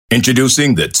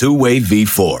Introducing the Two-Way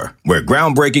V4, where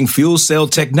groundbreaking fuel cell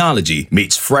technology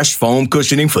meets fresh foam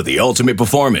cushioning for the ultimate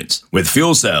performance. With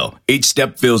Fuel Cell, each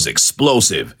step feels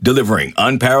explosive, delivering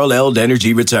unparalleled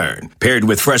energy return. Paired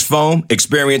with fresh foam,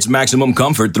 experience maximum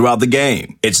comfort throughout the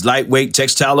game. Its lightweight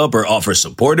textile upper offers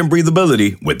support and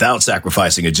breathability without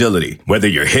sacrificing agility. Whether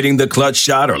you're hitting the clutch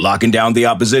shot or locking down the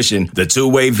opposition, the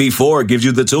Two-Way V4 gives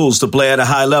you the tools to play at a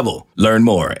high level. Learn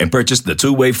more and purchase the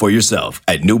Two-Way for yourself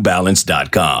at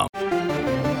newbalance.com.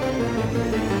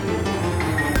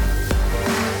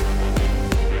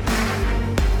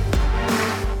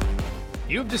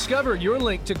 You've discovered your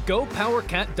link to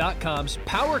GoPowerCat.com's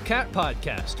PowerCat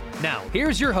podcast. Now,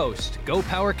 here's your host,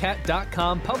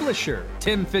 GoPowerCat.com publisher,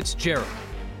 Tim Fitzgerald.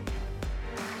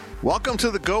 Welcome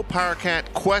to the Go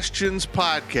PowerCat Questions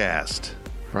Podcast,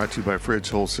 brought to you by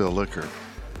Fridge Wholesale Liquor.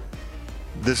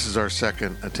 This is our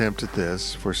second attempt at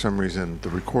this. For some reason, the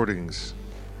recordings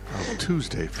of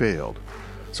Tuesday failed.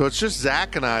 So it's just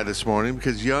Zach and I this morning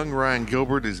because young Ryan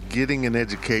Gilbert is getting an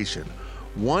education.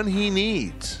 One he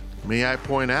needs, may I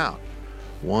point out.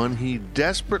 One he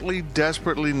desperately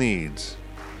needs.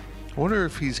 I wonder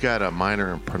if he's got a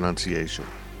minor in pronunciation.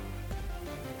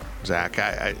 Zach,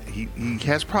 he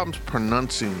has problems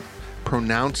pronouncing.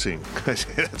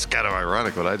 That's kind of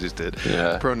ironic what I just did.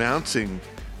 Yeah. Pronouncing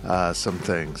some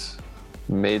things.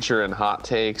 Major in hot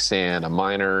takes and a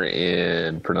minor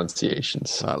in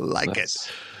pronunciations. I like it.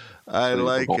 I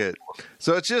like it.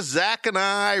 So it's just Zach and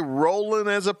I rolling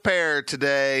as a pair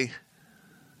today.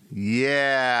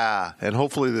 Yeah. And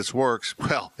hopefully this works.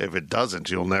 Well, if it doesn't,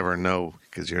 you'll never know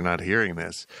because you're not hearing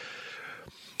this.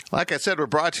 Like I said, we're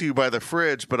brought to you by The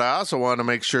Fridge, but I also want to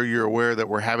make sure you're aware that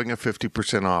we're having a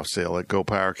 50% off sale at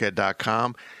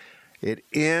GoPowerCat.com. It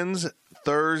ends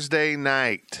Thursday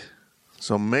night.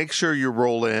 So make sure you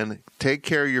roll in, take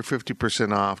care of your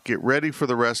 50% off, get ready for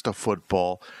the rest of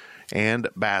football and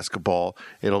basketball.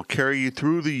 It'll carry you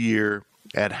through the year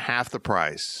at half the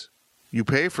price. You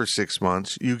pay for 6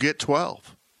 months, you get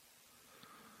 12.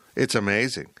 It's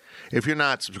amazing. If you're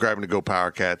not subscribing to Go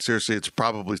PowerCat, seriously, it's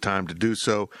probably time to do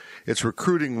so. It's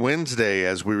Recruiting Wednesday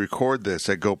as we record this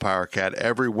at Go PowerCat.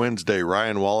 Every Wednesday,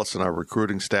 Ryan Wallace and our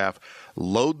recruiting staff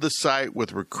load the site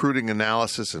with recruiting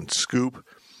analysis and scoop.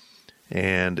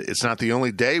 And it's not the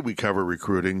only day we cover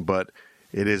recruiting, but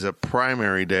it is a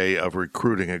primary day of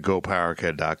recruiting at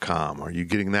GoPowerCat.com. Are you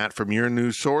getting that from your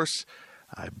news source?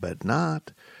 I bet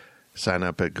not. Sign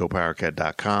up at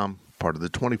GoPowerCat.com, part of the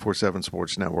 24/7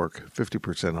 Sports Network,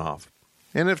 50% off.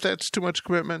 And if that's too much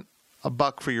commitment,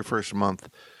 $1 for your first month,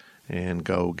 and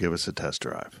go give us a test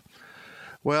drive.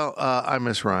 Well, I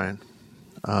miss Ryan.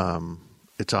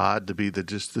 It's odd to be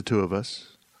just the two of us.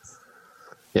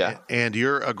 Yeah. And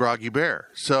you're a groggy bear.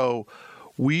 So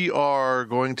we are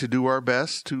going to do our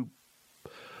best to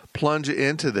plunge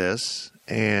into this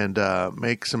and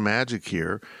make some magic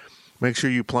here. Make sure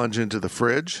you plunge into The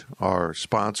Fridge, our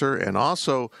sponsor, and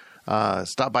also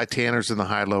stop by Tanner's in the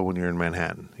High-Low when you're in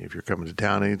Manhattan. If you're coming to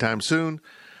town anytime soon,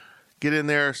 get in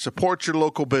there, support your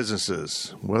local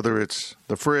businesses, whether it's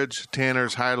The Fridge,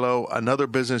 Tanner's, High-Low, another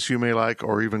business you may like,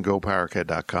 or even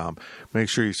GoPowerCat.com. Make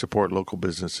sure you support local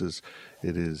businesses.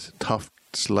 It is tough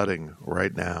sledding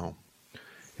right now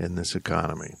in this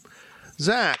economy.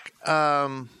 Zach,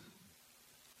 I'm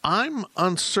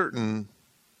uncertain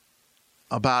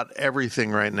about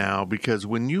everything right now because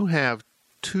when you have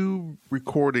two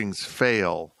recordings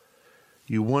fail,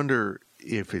 you wonder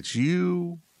if it's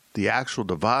you, the actual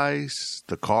device,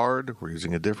 the card, we're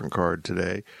using a different card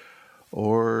today,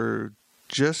 or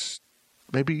just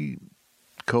maybe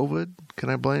COVID. Can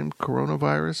I blame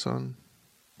coronavirus on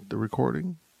the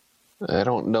recording? I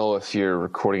don't know if your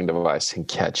recording device can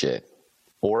catch it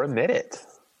or emit it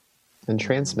and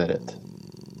transmit it.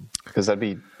 Because I'd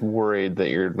be worried that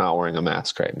you're not wearing a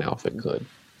mask right now if it could.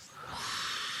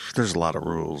 There's a lot of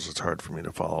rules. It's hard for me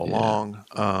to follow along.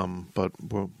 But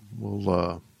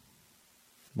we'll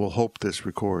hope this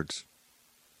records.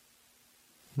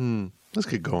 Let's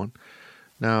get going.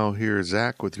 Now, here's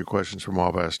Zach with your questions from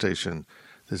Wabash Station.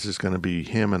 This is going to be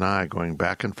him and I going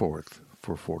back and forth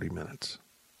for 40 minutes.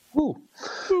 Woo.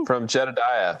 From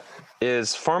Jedediah,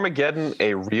 is Farmageddon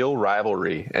a real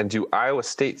rivalry? And do Iowa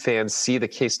State fans see the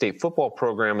K-State football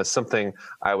program as something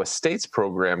Iowa State's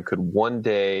program could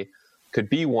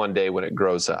be one day when it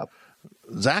grows up?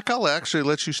 Zach, I'll actually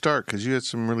let you start because you had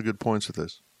some really good points with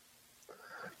this.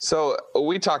 So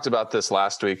we talked about this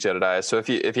last week, Jedediah. So if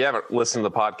you haven't listened to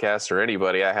the podcast or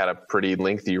anybody, I had a pretty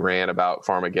lengthy rant about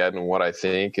Farmageddon and what I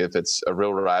think, if it's a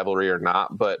real rivalry or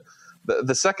not. But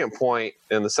the second point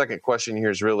and the second question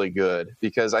here is really good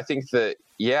because I think that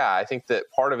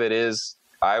part of it is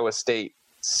Iowa State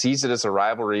sees it as a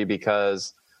rivalry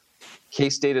because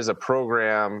K-State is a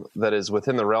program that is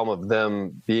within the realm of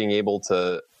them being able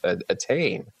to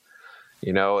attain.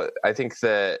 You know, I think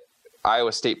that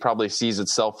Iowa State probably sees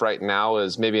itself right now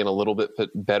as maybe in a little bit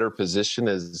better position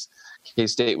as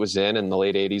K-State was in the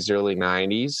late 80s, early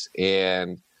 90s.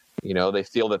 And, you know, they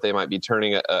feel that they might be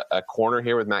turning a corner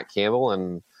here with Matt Campbell.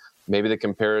 And maybe the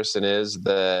comparison is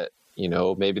that, you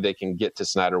know, maybe they can get to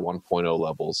Snyder 1.0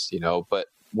 levels, you know, but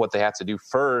what they have to do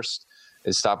first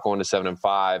is stop going to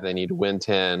 7-5. They need to win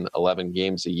 10, 11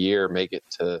 games a year, make it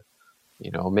to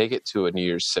a New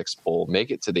Year's Six bowl,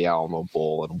 make it to the Alamo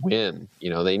Bowl and win. You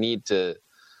know, they need to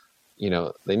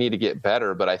get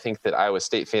better, but I think that Iowa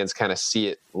State fans kind of see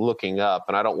it looking up,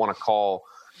 and I don't want to call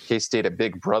K-State a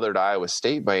big brother to Iowa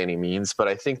State by any means, but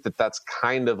I think that that's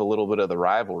kind of a little bit of the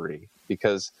rivalry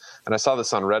because, and I saw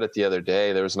this on Reddit the other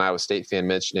day, there was an Iowa State fan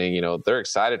mentioning, you know, they're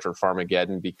excited for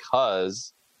Farmageddon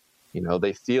because, you know,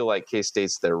 they feel like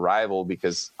K-State's their rival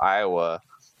because Iowa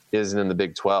isn't in the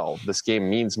Big 12. This game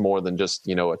means more than just,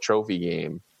 you know, a trophy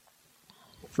game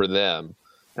for them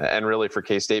and really for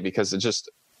K-State because it's just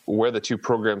where the two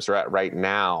programs are at right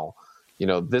now. You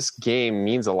know, this game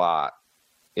means a lot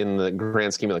in the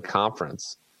grand scheme of the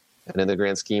conference and in the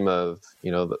grand scheme of,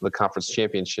 you know, the conference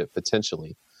championship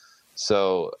potentially.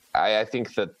 So I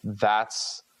think that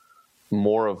that's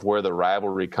more of where the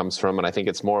rivalry comes from. And I think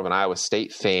it's more of an Iowa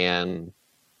State fan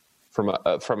from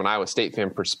an Iowa State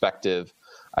fan perspective.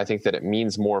 I think that it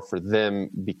means more for them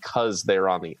because they're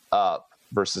on the up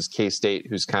versus K-State,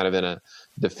 who's kind of in a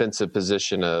defensive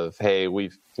position of, hey,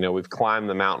 we've climbed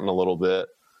the mountain a little bit.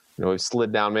 You know, we've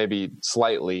slid down maybe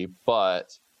slightly,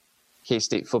 but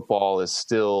K-State football is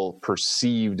still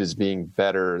perceived as being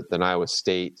better than Iowa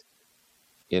State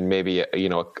in maybe a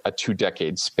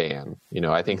 2-decade span. You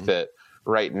know, I think that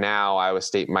right now Iowa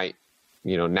State might,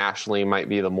 you know, nationally might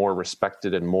be the more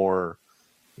respected and more,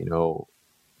 you know,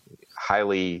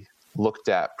 highly looked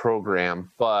at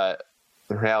program, but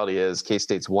the reality is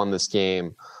K-State's won this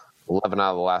game 11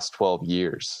 out of the last 12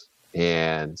 years,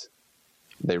 and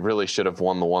they really should have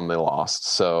won the one they lost.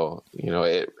 So, you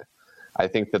know, I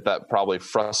think that probably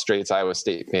frustrates Iowa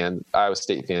State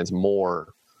fans more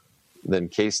than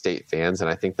K-State fans, and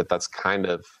I think that that's kind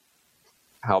of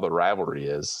how the rivalry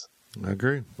is. I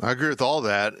agree with all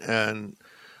that, and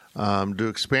to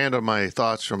expand on my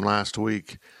thoughts from last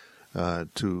week,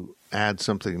 to add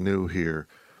something new here.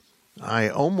 I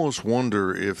almost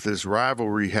wonder if this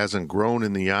rivalry hasn't grown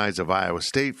in the eyes of Iowa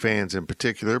State fans in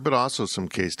particular, but also some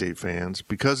K-State fans,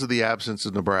 because of the absence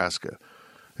of Nebraska.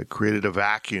 It created a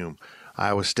vacuum.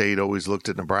 Iowa State always looked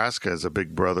at Nebraska as a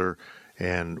big brother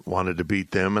and wanted to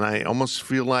beat them, and I almost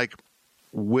feel like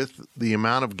with the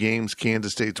amount of games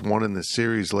Kansas State's won in this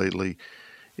series lately,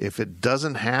 if it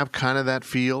doesn't have kind of that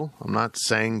feel, I'm not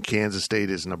saying Kansas State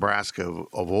is Nebraska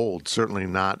of old, certainly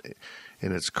not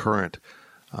in its current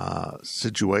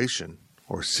situation,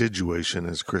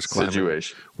 as Chris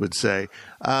Clement would say.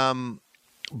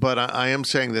 But I am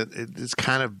saying that it's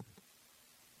kind of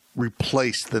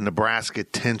replaced the Nebraska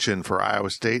tension for Iowa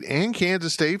State and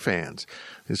Kansas State fans.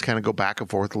 They just kind of go back and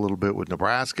forth a little bit with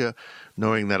Nebraska,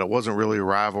 knowing that it wasn't really a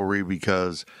rivalry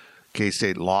because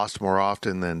K-State lost more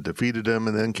often than defeated them,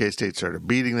 and then K-State started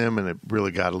beating them, and it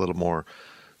really got a little more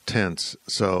tense.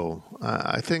 So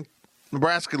I think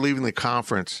Nebraska leaving the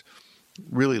conference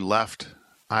really left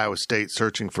Iowa State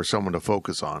searching for someone to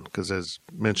focus on because, as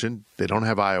mentioned, they don't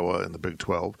have Iowa in the Big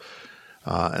 12,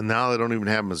 and now they don't even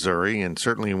have Missouri, and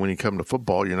certainly when you come to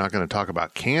football, you're not going to talk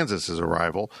about Kansas as a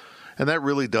rival, and that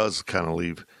really does kind of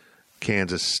leave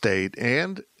Kansas State,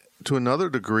 and to another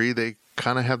degree, they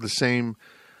kind of have the same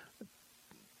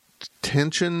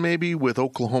tension maybe with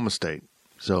Oklahoma State.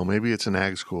 So maybe it's an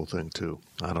ag school thing too.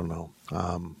 I don't know.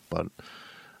 But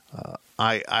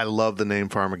I love the name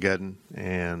Farmageddon,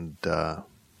 and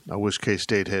I wish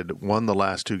K-State had won the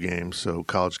last two games so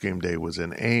College Game Day was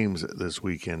in Ames this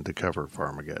weekend to cover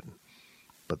Farmageddon.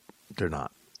 But they're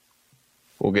not.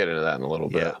 We'll get into that in a little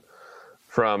bit. Yeah.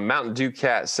 From Mountain Dew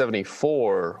Cat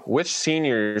 74, which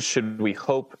seniors should we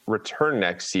hope return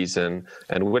next season,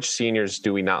 and which seniors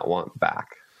do we not want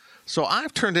back? So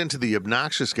I've turned into the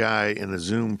obnoxious guy in the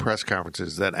Zoom press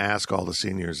conferences that ask all the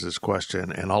seniors this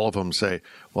question, and all of them say,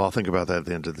 well, I'll think about that at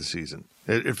the end of the season.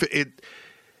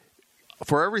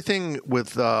 For everything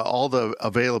with all the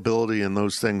availability and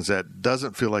those things that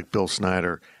doesn't feel like Bill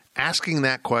Snyder, asking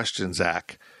that question,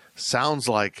 Zach, sounds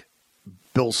like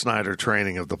Bill Snyder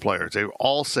training of the players. They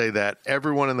all say that.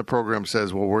 Everyone in the program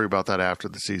says, we'll worry about that after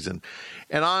the season.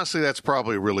 And honestly, that's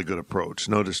probably a really good approach.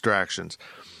 No distractions.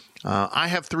 I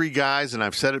have 3 guys, and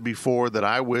I've said it before, that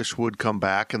I wish would come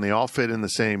back, and they all fit in the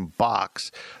same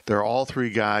box. They're all 3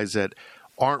 guys that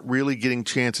aren't really getting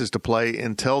chances to play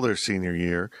until their senior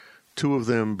year. 2 of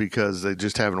them because they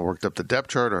just haven't worked up the depth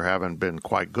chart or haven't been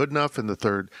quite good enough, and the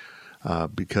third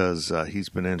because he's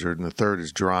been injured, and the third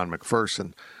is Jerron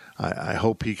McPherson. I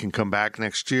hope he can come back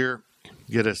next year,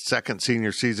 get a second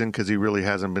senior season, because he really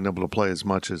hasn't been able to play as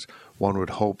much as one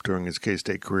would hope during his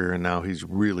K-State career, and now he's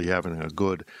really having a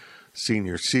good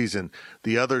senior season.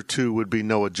 The other 2 would be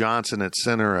Noah Johnson at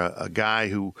center, a guy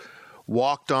who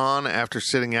walked on after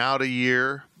sitting out a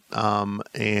year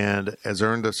and has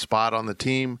earned a spot on the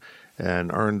team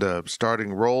and earned a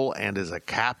starting role and is a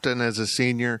captain as a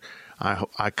senior.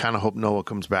 I kind of hope Noah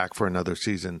comes back for another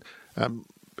season, and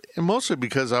mostly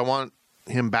because I want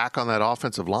him back on that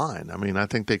offensive line. I mean, I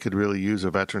think they could really use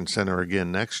a veteran center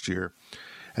again next year.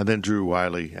 And then Drew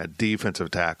Wiley at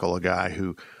defensive tackle, a guy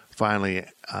who finally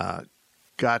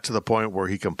got to the point where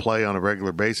he can play on a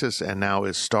regular basis and now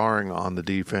is starring on the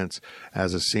defense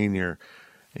as a senior.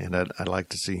 And I'd like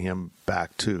to see him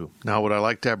back too. Now, would I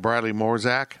like to have Briley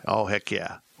Morzak? Oh, heck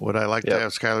yeah. Would I like to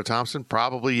have Skylar Thompson?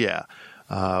 Probably, yeah.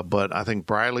 But I think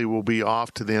Briley will be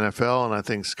off to the NFL, and I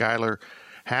think Skylar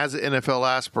has NFL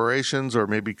aspirations, or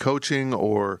maybe coaching,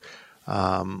 or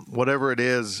whatever it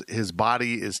is. His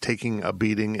body is taking a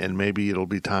beating, and maybe it'll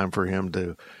be time for him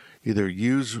to either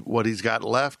use what he's got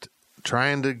left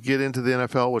trying to get into the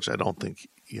NFL, which I don't think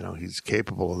he's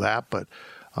capable of that, but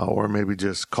or maybe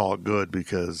just call it good,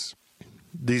 because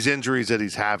these injuries that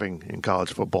he's having in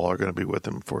college football are going to be with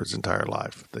him for his entire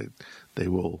life. They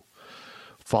will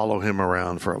follow him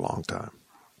around for a long time.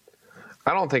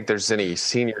 I don't think there's any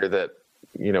senior that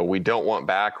we don't want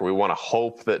back, or we want to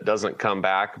hope that doesn't come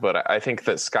back. But I think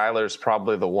that Skylar's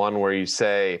probably the one where you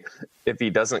say, if he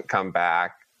doesn't come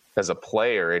back as a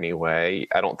player anyway,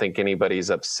 I don't think anybody's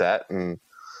upset. And,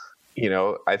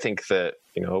 I think that,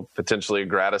 potentially a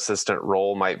grad assistant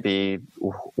role might be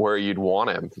where you'd want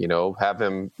him, have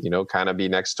him, kind of be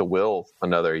next to Will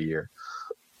another year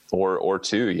or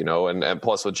 2, and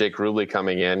plus with Jake Rubley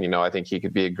coming in, I think he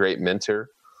could be a great mentor.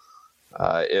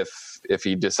 If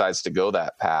he decides to go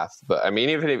that path. But I mean,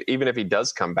 even if he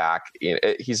does come back,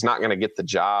 he's not going to get the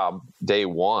job day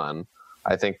one.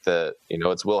 I think that,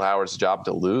 it's Will Howard's job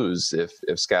to lose if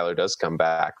Skylar does come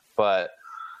back. But,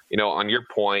 on your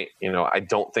point, I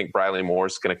don't think Briley Moore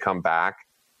is going to come back.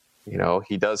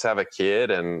 He does have a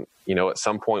kid, and, at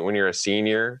some point when you're a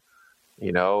senior,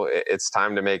 it's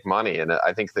time to make money. And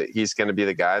I think that he's going to be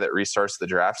the guy that restarts the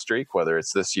draft streak, whether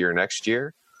it's this year or next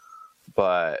year.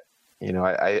 But,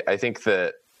 I think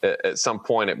that at some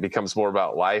point it becomes more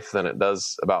about life than it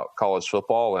does about college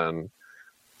football. And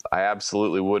I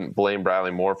absolutely wouldn't blame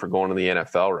Briley Moore for going to the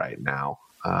NFL right now.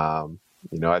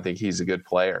 I think he's a good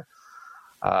player.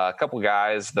 A couple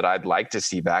guys that I'd like to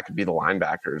see back would be the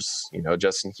linebackers,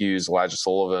 Justin Hughes, Elijah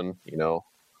Sullivan,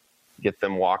 get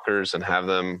them walkers and have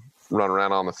them run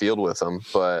around on the field with them.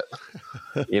 But,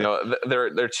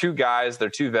 they're 2 guys, they're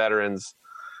 2 veterans.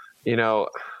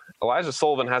 Elijah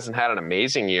Sullivan hasn't had an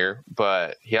amazing year,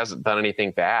 but he hasn't done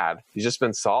anything bad. He's just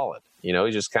been solid.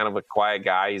 He's just kind of a quiet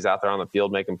guy. He's out there on the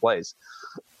field making plays.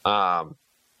 But,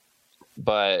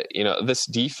 this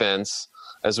defense,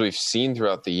 as we've seen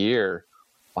throughout the year,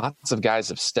 lots of guys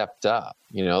have stepped up.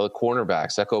 The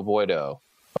cornerbacks, Echo Boydo,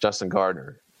 Justin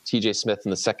Gardner, TJ Smith in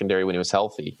the secondary when he was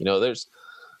healthy.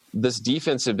 This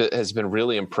defense has been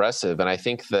really impressive. And I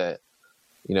think that,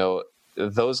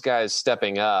 those guys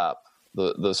stepping up,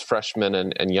 those freshmen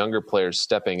and younger players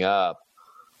stepping up,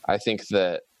 I think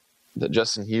that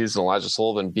Justin Hughes and Elijah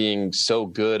Sullivan being so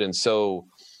good and so,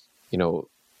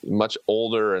 much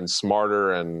older and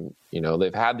smarter and,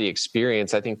 they've had the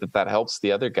experience, I think that helps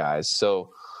the other guys. So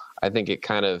I think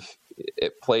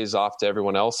it plays off to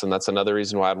everyone else. And that's another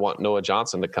reason why I'd want Noah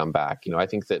Johnson to come back. I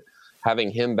think that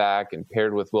having him back and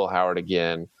paired with Will Howard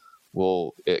again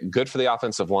good for the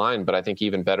offensive line, but I think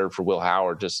even better for Will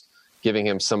Howard, just giving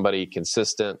him somebody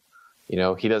consistent. He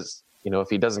does, if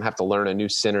he doesn't have to learn a new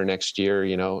center next year,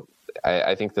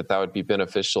 I think that would be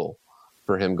beneficial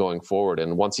for him going forward.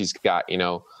 And once he's got,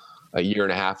 a year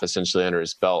and a half essentially under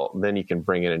his belt, then you can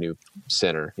bring in a new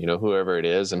center, whoever it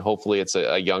is. And hopefully it's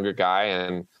a younger guy,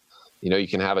 and, you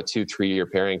can have a 2-3 year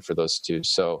pairing for those 2.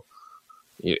 So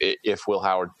if Will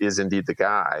Howard is indeed the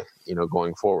guy,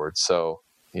 going forward. So,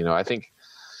 I think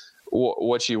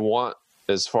what you want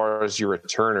as far as your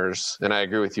returners, and I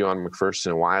agree with you on McPherson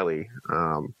and Wiley,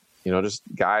 just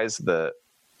guys that,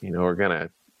 are going to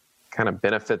kind of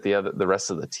benefit the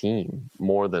rest of the team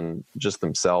more than just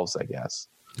themselves, I guess.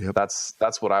 Yep.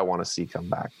 That's what I want to see come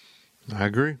back. I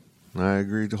agree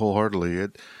wholeheartedly.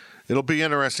 It'll be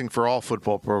interesting for all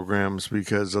football programs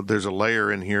because there's a layer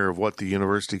in here of what the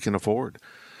university can afford.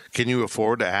 Can you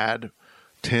afford to add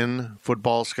 10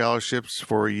 football scholarships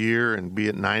for a year and be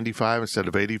at 95 instead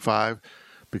of 85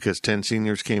 because 10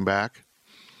 seniors came back?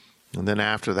 And then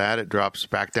after that, it drops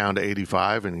back down to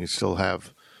 85, and you still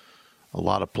have a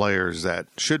lot of players that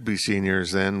should be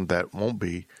seniors then that won't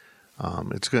be.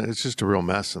 It's just a real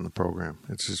mess in the program.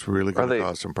 It's just really going to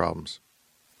cause some problems.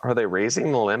 Are they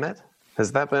raising the limit?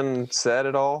 Has that been said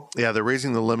at all? Yeah, they're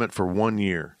raising the limit for 1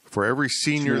 year. For every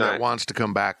senior that wants to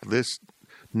come back this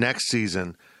next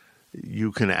season,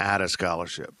 you can add a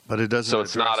scholarship. But it doesn't.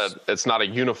 So it's not a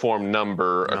uniform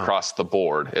number across the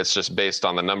board. It's just based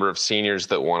on the number of seniors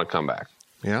that want to come back.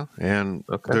 Yeah, and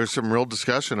there's some real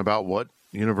discussion about what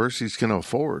universities can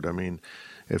afford. I mean,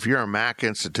 if you're a MAC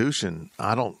institution,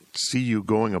 I don't see you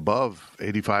going above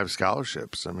 85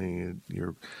 scholarships. I mean,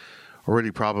 you're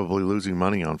already probably losing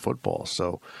money on football.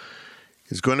 So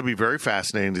it's going to be very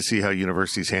fascinating to see how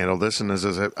universities handle this. And as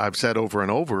I've said over and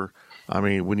over, I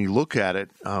mean, when you look at it,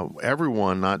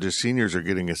 everyone, not just seniors, are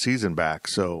getting a season back.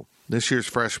 So this year's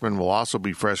freshmen will also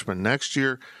be freshmen next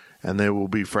year, and they will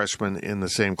be freshmen in the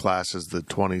same class as the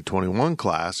 2021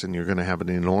 class. And you're going to have an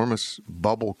enormous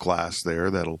bubble class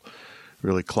there that'll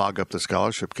really clog up the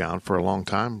scholarship count for a long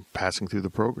time passing through the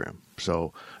program.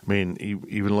 So, I mean,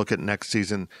 even look at next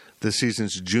season. This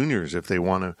season's juniors, if they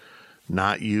want to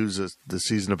not use the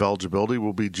season of eligibility,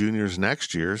 will be juniors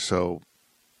next year. So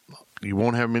you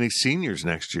won't have many seniors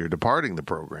next year departing the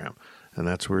program. And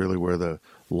that's really where the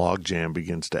logjam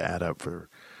begins to add up for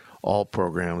all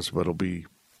programs. But it'll be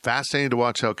fascinating to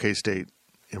watch how K-State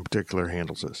in particular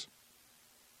handles this.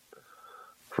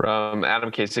 From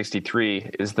Adam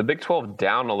K63, is the Big 12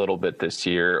 down a little bit this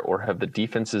year, or have the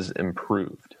defenses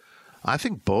improved? I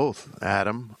think both,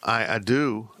 Adam. I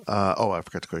do. I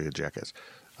forgot to call you a jackass.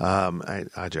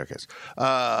 I jackass.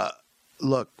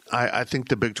 Look, I think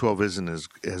the Big 12 isn't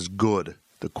as good.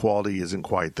 The quality isn't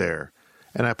quite there.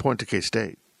 And I point to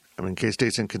K-State. I mean,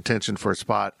 K-State's in contention for a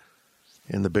spot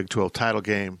in the Big 12 title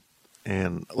game.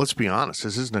 And let's be honest,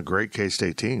 this isn't a great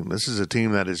K-State team. This is a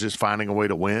team that is just finding a way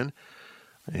to win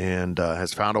and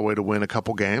has found a way to win a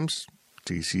couple games,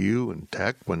 TCU and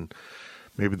Tech, when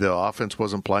maybe the offense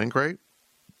wasn't playing great.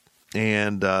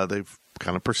 And they've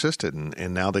kind of persisted.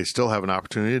 And now they still have an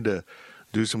opportunity to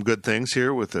do some good things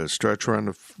here with a stretch run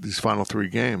of these final 3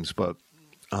 games. But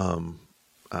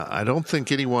I don't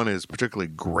think anyone is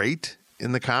particularly great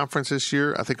in the conference this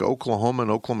year. I think Oklahoma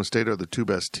and Oklahoma State are the 2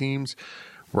 best teams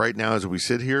right now as we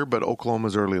sit here. But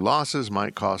Oklahoma's early losses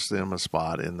might cost them a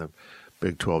spot in the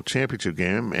Big 12 championship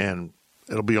game. And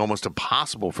it'll be almost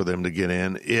impossible for them to get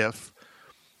in if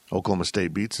Oklahoma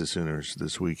State beats the Sooners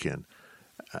this weekend.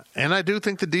 And I do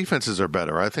think the defenses are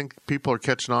better. I think people are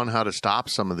catching on how to stop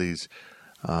some of these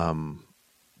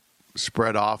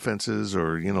spread offenses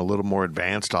or, a little more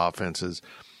advanced offenses,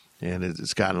 and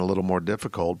it's gotten a little more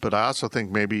difficult. But I also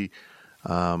think maybe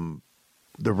the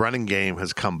running game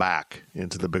has come back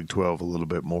into the Big 12 a little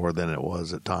bit more than it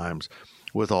was at times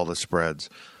with all the spreads.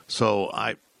 So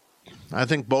I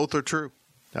think both are true.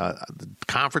 The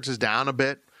conference is down a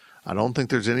bit. I don't think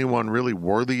there's anyone really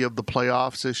worthy of the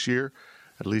playoffs this year,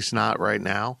 at least not right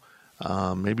now.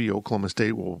 Maybe Oklahoma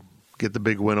State will get the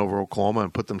big win over Oklahoma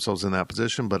and put themselves in that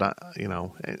position. But,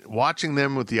 watching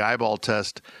them with the eyeball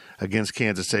test against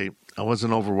Kansas State, I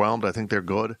wasn't overwhelmed. I think they're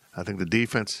good. I think the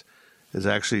defense is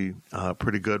actually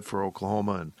pretty good for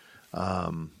Oklahoma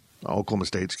and Oklahoma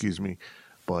State, excuse me.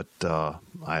 But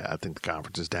I think the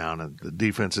conference is down, and the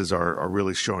defenses are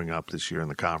really showing up this year in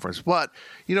the conference. But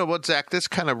you know what, Zach? This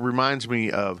kind of reminds me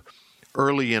of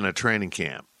early in a training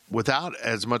camp. Without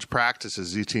as much practice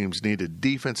as these teams needed,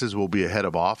 defenses will be ahead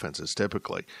of offenses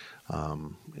typically.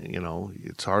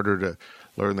 It's harder to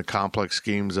learn the complex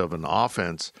schemes of an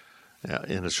offense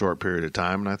in a short period of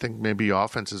time, and I think maybe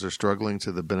offenses are struggling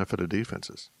to the benefit of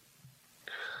defenses.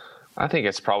 I think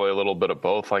it's probably a little bit of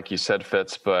both, like you said,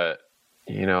 Fitz, but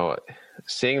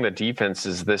seeing the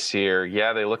defenses this year,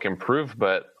 yeah, they look improved,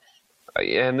 but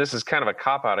and this is kind of a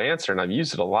cop-out answer, and I've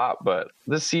used it a lot, but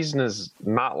this season is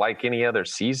not like any other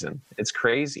season. It's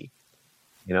crazy.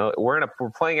 We're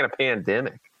playing in a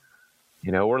pandemic.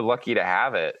 We're lucky to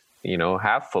have it,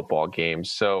 have football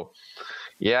games. So,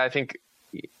 yeah, I think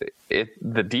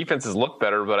the defenses look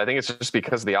better, but I think it's just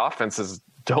because the offenses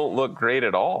don't look great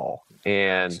at all.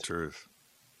 And that's truth.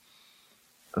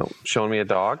 Oh, showing me a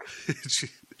dog?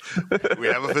 We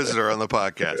have a visitor on the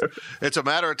podcast. It's a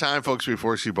matter of time, folks,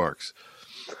 before she barks.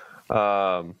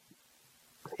 I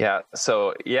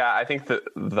think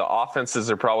the offenses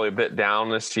are probably a bit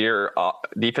down this year.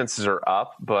 Defenses are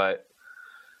up, but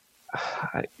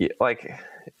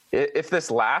if this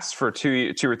lasts for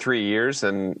two or 3 years,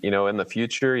 and in the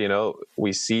future,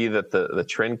 we see that the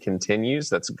trend continues,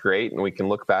 that's great, and we can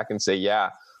look back and say,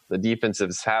 yeah, the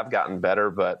defensives have gotten better.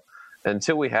 But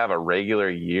until we have a regular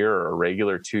year or a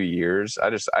regular 2 years, I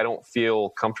don't feel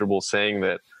comfortable saying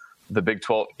that the Big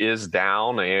 12 is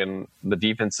down and the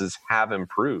defenses have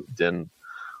improved. And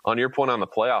on your point on the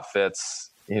playoff fits,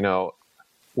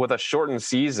 with a shortened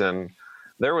season,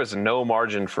 there was no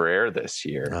margin for error this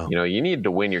year. No. You need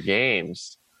to win your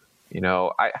games.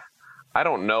 I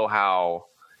don't know how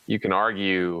you can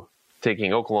argue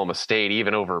taking Oklahoma State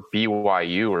even over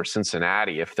BYU or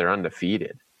Cincinnati if they're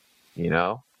undefeated.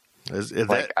 There's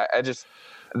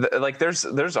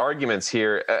arguments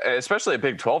here, especially a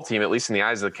Big 12 team, at least in the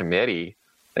eyes of the committee.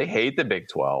 They hate the Big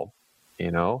 12.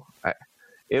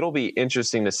 It'll be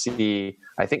interesting to see.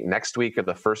 I think next week is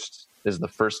the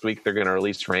first week they're going to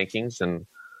release rankings, and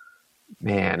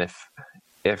man,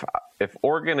 if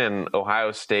Oregon and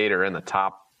Ohio State are in the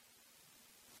top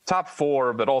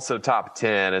 4, but also top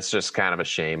 10, it's just kind of a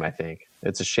shame. I think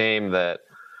it's a shame that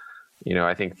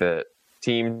I think that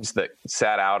teams that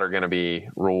sat out are going to be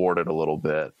rewarded a little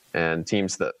bit, and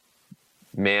teams that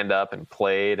manned up and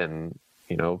played and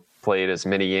played as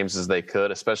many games as they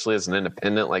could, especially as an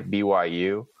independent like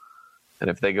BYU. And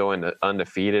if they go into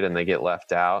undefeated and they get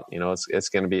left out, it's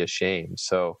going to be a shame.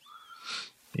 So,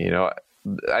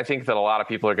 I think that a lot of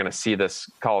people are going to see this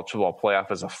college football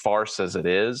playoff as a farce as it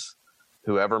is,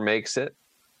 whoever makes it.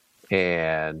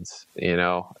 And,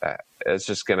 it's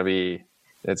just going to be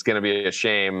a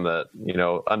shame that,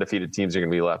 undefeated teams are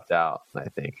going to be left out, I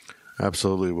think.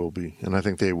 Absolutely will be. And I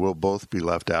think they will both be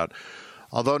left out.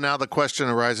 Although now the question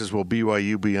arises, will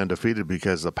BYU be undefeated?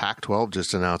 Because the Pac-12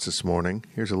 just announced this morning,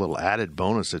 here's a little added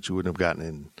bonus that you wouldn't have gotten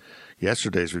in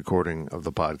yesterday's recording of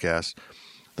the podcast,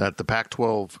 that the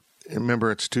Pac-12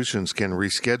 member institutions can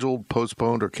reschedule,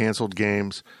 postponed, or canceled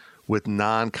games with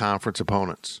non-conference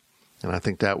opponents. And I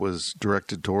think that was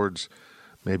directed towards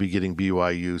maybe getting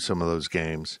BYU some of those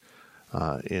games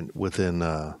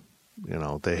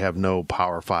they have no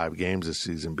Power 5 games this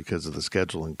season because of the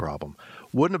scheduling problem.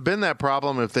 Wouldn't have been that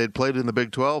problem if they'd played in the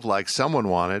Big 12 like someone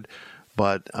wanted,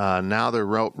 but now they're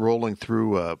rolling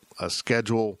through a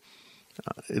schedule.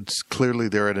 It's clearly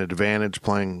they're at an advantage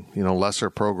playing, lesser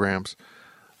programs.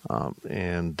 You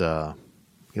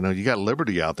got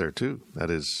Liberty out there too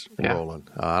that is rolling.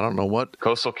 I don't know what.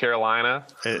 Coastal Carolina.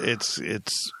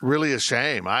 It's really a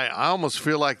shame. I almost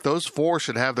feel like those 4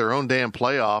 should have their own damn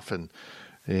playoff and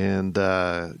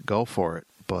go for it.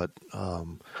 But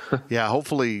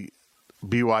hopefully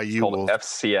BYU will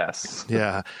FCS.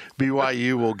 Yeah,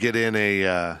 BYU will get in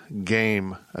a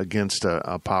game against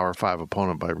a Power 5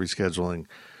 opponent by rescheduling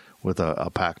with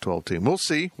a Pac-12 team. We'll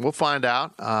see. We'll find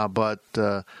out. But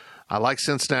I like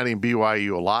Cincinnati and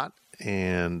BYU a lot,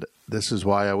 and this is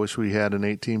why I wish we had an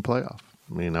 18 playoff.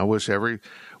 I mean, I wish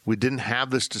we didn't have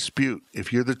this dispute.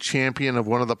 If you're the champion of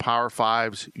one of the Power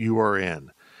 5s, you are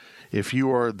in. If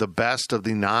you are the best of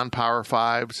the non-Power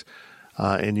 5s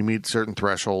and you meet certain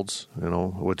thresholds,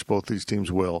 which both these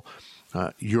teams will,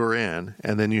 you're in.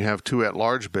 And then you have 2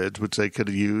 at-large bids, which they could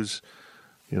use,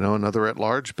 another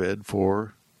at-large bid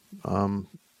for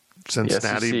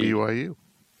Cincinnati, BYU.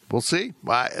 We'll see.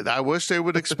 I wish they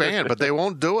would expand, but they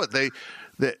won't do it.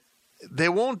 They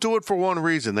won't do it for one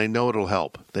reason. They know it'll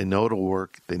help. They know it'll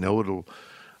work. They know it'll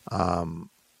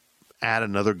add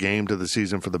another game to the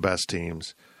season for the best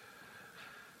teams.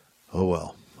 Oh,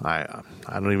 well, I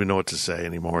don't even know what to say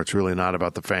anymore. It's really not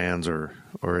about the fans or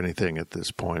anything at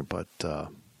this point, but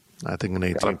I think an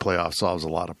 18 playoff solves a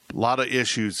lot of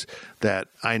issues that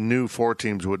I knew 4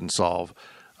 teams wouldn't solve.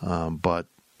 But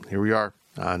here we are.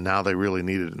 Now they really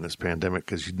need it in this pandemic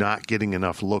because you're not getting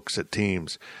enough looks at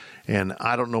teams. And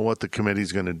I don't know what the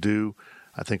committee's going to do.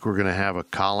 I think we're going to have a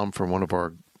column from one of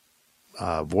our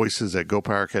voices at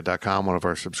GoPowerCat.com, one of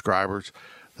our subscribers,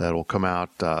 that will come out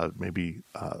maybe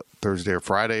Thursday or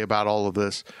Friday about all of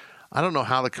this. I don't know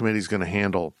how the committee's going to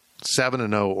handle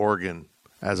 7-0 Oregon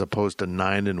as opposed to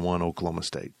 9-1 Oklahoma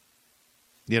State.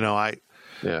 I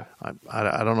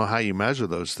don't know how you measure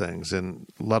those things, and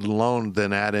let alone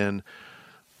then add in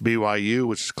BYU,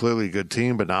 which is clearly a good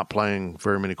team, but not playing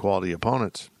very many quality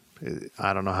opponents.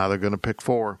 I don't know how they're going to pick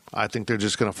 4. I think they're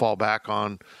just going to fall back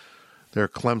on their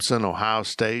Clemson, Ohio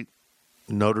State,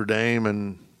 Notre Dame,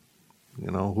 and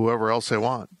whoever else they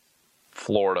want.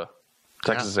 Florida,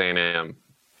 Texas A&M,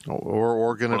 or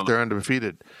Oregon if they're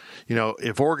undefeated.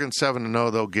 If Oregon's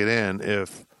 7-0, they'll get in.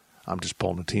 If I'm just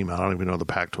pulling a team out, I don't even know the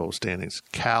Pac-12 standings.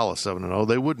 Cal is 7-0,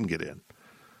 they wouldn't get in.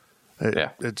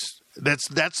 That's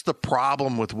the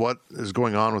problem with what is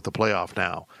going on with the playoff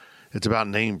now. it's about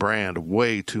name brand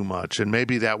way too much. And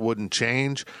maybe that wouldn't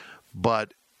change,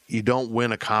 but you don't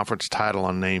win a conference title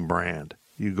on name brand.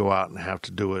 You go out and have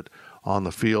to do it on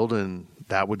the field, and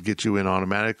that would get you in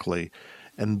automatically,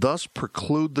 and thus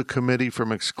preclude the committee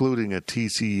from excluding a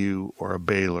TCU or a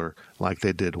Baylor like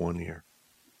they did one year.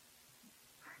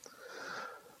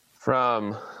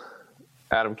 From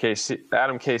Adam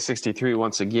K63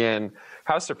 once again,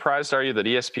 how surprised are you that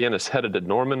ESPN is headed to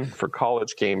Norman for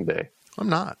College Game Day? I'm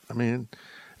not. I mean,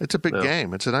 it's a big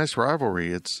game. It's a nice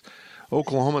rivalry.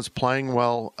 Oklahoma's playing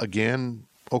well again.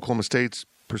 Oklahoma State's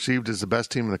perceived as the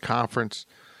best team in the conference.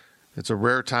 It's a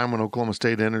rare time when Oklahoma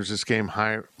State enters this game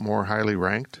more highly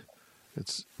ranked.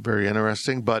 It's very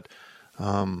interesting, but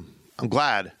I'm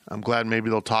glad. I'm glad maybe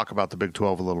they'll talk about the Big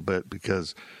 12 a little bit,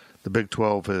 because the Big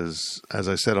 12 is, as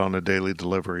I said on a daily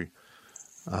delivery,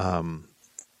 kind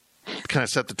of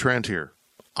set the trend here.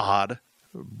 Odd,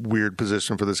 weird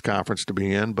position for this conference to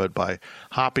be in, but by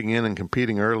hopping in and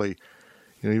competing early,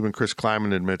 even Chris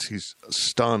Kleiman admits he's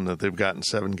stunned that they've gotten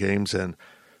 7 games in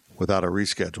without a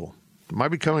reschedule. It might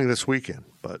be coming this weekend,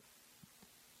 but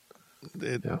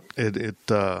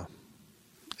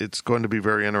it's going to be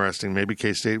very interesting. Maybe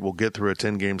K-State will get through a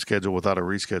 10-game schedule without a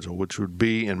reschedule, which would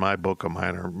be, in my book, a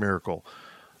minor miracle.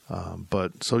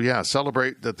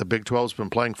 Celebrate that the Big 12's been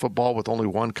playing football with only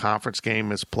one conference game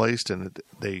misplaced, and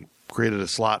they created a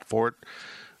slot for it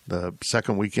the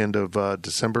second weekend of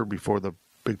December before the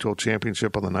Big 12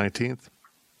 championship on the 19th.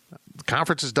 The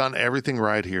conference has done everything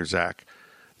right here, Zach.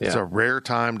 It's a rare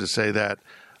time to say that.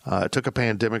 It took a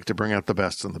pandemic to bring out the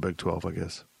best in the Big 12, I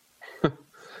guess.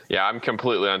 Yeah, I'm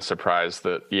completely unsurprised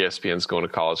that ESPN's going to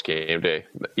College Game Day.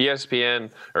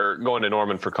 Going to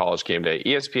Norman for College Game Day.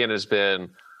 ESPN has been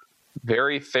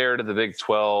very fair to the Big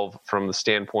 12 from the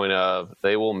standpoint of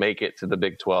they will make it to the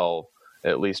Big 12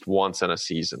 at least once in a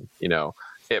season.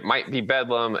 It might be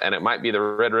Bedlam and it might be the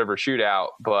Red River Shootout,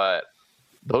 but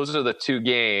those are the 2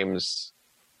 games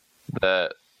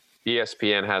that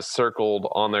ESPN has circled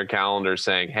on their calendar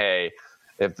saying, hey,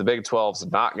 if the Big 12's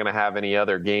not going to have any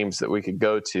other games that we could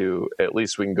go to, at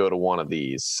least we can go to one of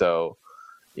these. So,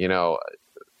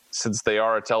 since they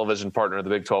are a television partner of the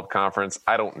Big 12 Conference,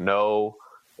 I don't know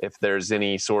if there's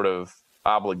any sort of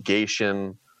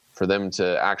obligation for them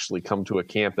to actually come to a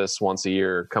campus once a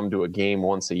year, come to a game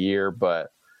once a year.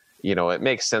 But, it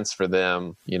makes sense for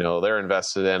them. They're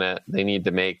invested in it. They need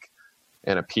to make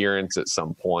an appearance at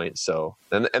some point. So,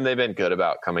 and they've been good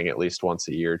about coming at least once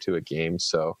a year to a game.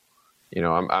 So,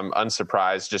 I'm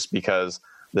unsurprised just because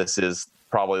this is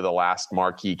probably the last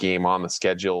marquee game on the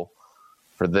schedule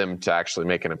for them to actually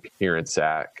make an appearance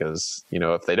at. Because,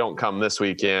 if they don't come this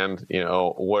weekend,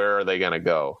 where are they going to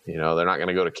go? They're not going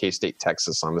to go to K-State,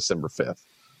 Texas on December 5th.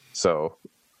 So,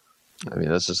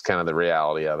 that's just kind of the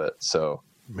reality of it. So,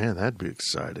 man, that'd be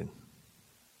exciting.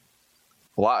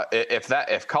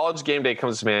 If College Game Day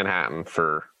comes to Manhattan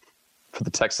for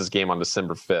the Texas game on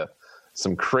December 5th,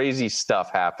 some crazy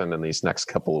stuff happened in these next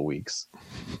couple of weeks.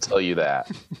 I'll tell you that.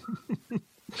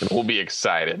 And we'll be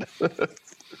excited.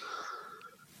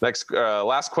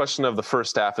 Last question of the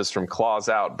first half is from Claws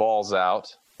Out, Balls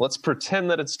Out. Let's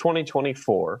pretend that it's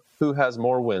 2024. Who has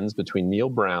more wins between Neal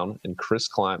Brown and Chris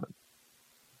Kleiman?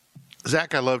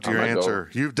 Zach, I loved your answer.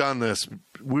 You've done this.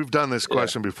 We've done this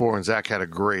question before, and Zach had a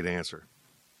great answer.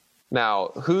 Now,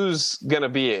 who's going to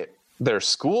be at their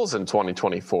schools in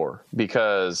 2024?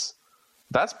 Because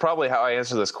that's probably how I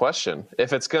answer this question.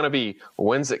 If it's going to be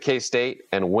wins at K-State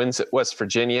and wins at West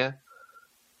Virginia,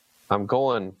 I'm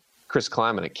going Chris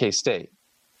Kleiman at K-State.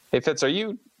 Hey, Fitz, are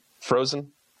you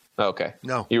frozen? Okay.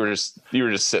 No. You were just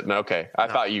sitting. Okay. I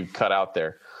thought you cut out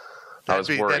there. I was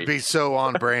worried. That'd be so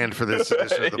on brand for this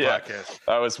edition of the podcast.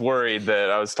 I was worried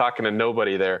that I was talking to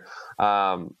nobody there.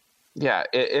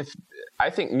 If I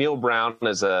think Neal Brown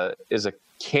is a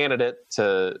candidate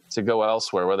to go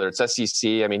elsewhere, whether it's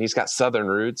SEC. He's got Southern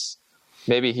roots.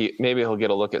 Maybe he'll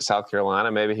get a look at South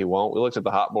Carolina. Maybe he won't. We looked at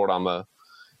the hot board on the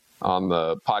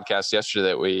podcast yesterday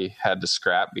that we had to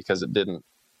scrap because it didn't.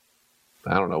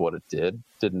 I don't know what it did.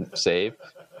 Didn't save.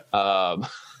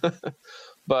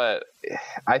 But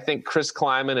I think Chris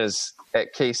Kleiman is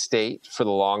at K-State for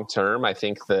the long term. I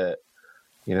think that,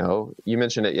 you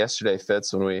mentioned it yesterday,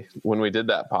 Fitz, when we did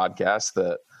that podcast,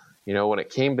 that, when it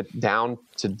came down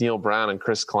to Neal Brown and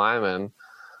Chris Kleiman,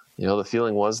 the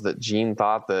feeling was that Gene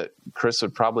thought that Chris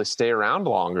would probably stay around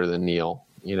longer than Neal,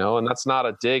 and that's not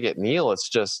a dig at Neal. It's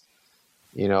just,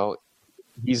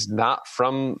 he's not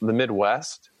from the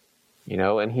Midwest,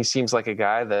 and he seems like a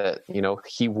guy that,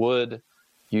 he would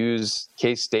use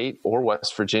K-State or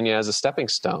West Virginia as a stepping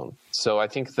stone. So I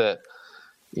think that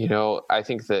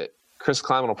Chris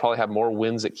Klieman will probably have more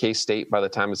wins at K-State by the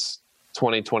time it's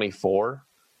 2024.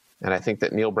 And I think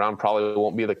that Neal Brown probably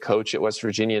won't be the coach at West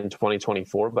Virginia in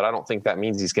 2024, but I don't think that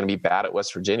means he's going to be bad at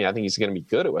West Virginia. I think he's going to be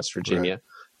good at West Virginia.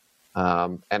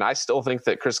 Right. And I still think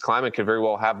that Chris Klieman could very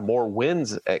well have more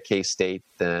wins at K-State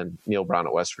than Neal Brown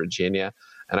at West Virginia.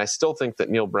 And I still think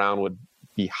that Neal Brown would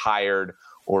be hired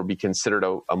or be considered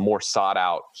a more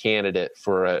sought-out candidate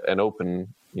for an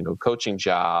open, coaching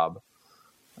job.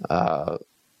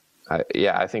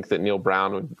 I think that Neal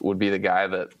Brown would be the guy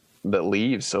that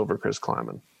leaves over Chris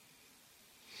Klieman.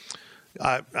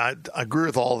 I agree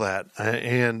with all that.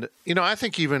 And, I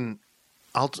think even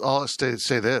I'll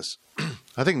say this.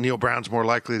 I think Neal Brown's more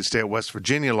likely to stay at West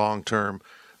Virginia long-term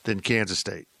than Kansas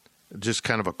State. Just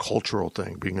kind of a cultural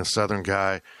thing, being a Southern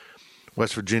guy.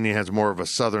 West Virginia has more of a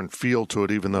Southern feel to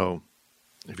it, even though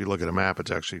if you look at a map,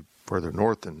 it's actually further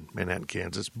north than Manhattan,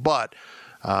 Kansas. But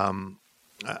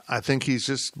I think he's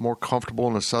just more comfortable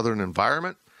in a Southern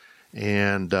environment.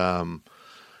 And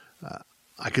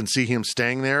I can see him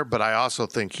staying there, but I also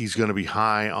think he's going to be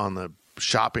high on the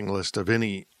shopping list of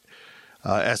any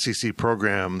SEC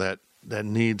program that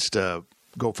needs to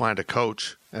go find a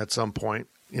coach at some point.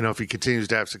 If he continues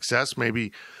to have success,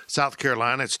 maybe South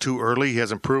Carolina, it's too early. He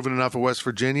hasn't proven enough at West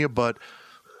Virginia, but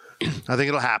I think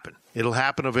it'll happen. It'll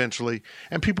happen eventually,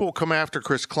 and people will come after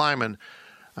Chris Klieman.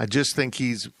 I just think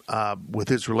he's, with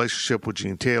his relationship with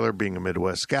Gene Taylor, being a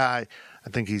Midwest guy, I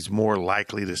think he's more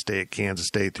likely to stay at Kansas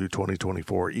State through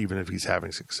 2024, even if he's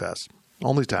having success.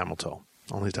 Only time will tell.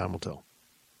 Only time will tell.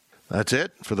 That's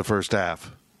it for the first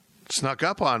half. Snuck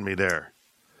up on me there.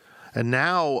 And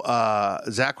now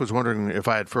Zach was wondering if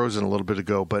I had frozen a little bit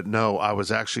ago, but no, I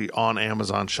was actually on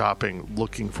Amazon shopping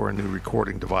looking for a new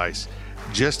recording device,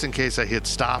 just in case I hit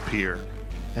stop here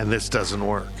and this doesn't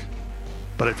work.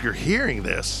 But if you're hearing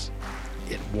this,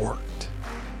 it worked.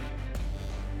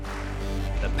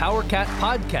 The PowerCat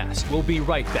Podcast will be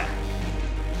right back.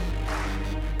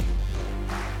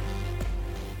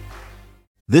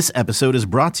 This episode is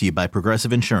brought to you by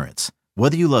Progressive Insurance.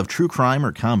 Whether you love true crime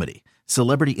or comedy,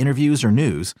 celebrity interviews or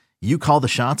news, you call the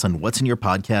shots on what's in your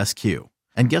podcast queue.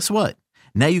 And guess what?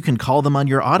 Now you can call them on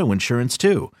your auto insurance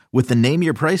too with the Name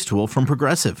Your Price tool from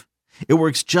Progressive. It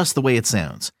works just the way it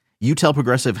sounds. You tell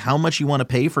Progressive how much you want to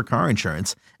pay for car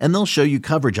insurance, and they'll show you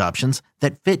coverage options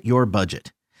that fit your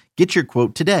budget. Get your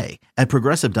quote today at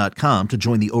Progressive.com to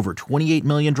join the over 28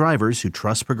 million drivers who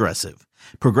trust Progressive.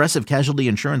 Progressive Casualty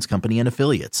Insurance Company and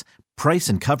Affiliates. Price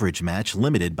and coverage match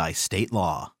limited by state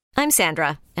law. I'm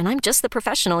Sandra, and I'm just the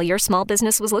professional your small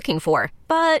business was looking for.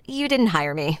 But you didn't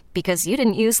hire me because you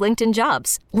didn't use LinkedIn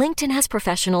Jobs. LinkedIn has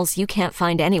professionals you can't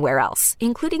find anywhere else,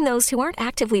 including those who aren't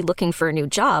actively looking for a new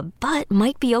job, but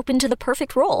might be open to the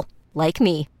perfect role, like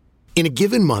me. In a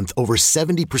given month, over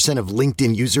 70% of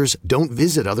LinkedIn users don't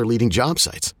visit other leading job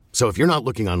sites. So if you're not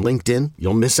looking on LinkedIn,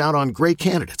 you'll miss out on great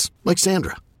candidates like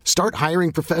Sandra. Start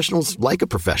hiring professionals like a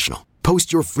professional.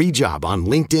 Post your free job on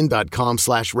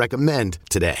linkedin.com/recommend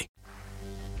today.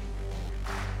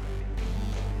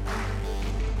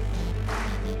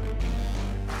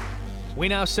 We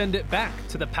now send it back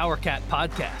to the PowerCat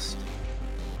Podcast.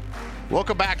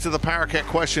 Welcome back to the PowerCat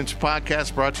Questions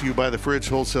Podcast, brought to you by the Fridge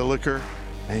Wholesale Liquor.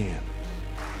 Man,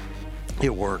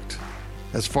 it worked.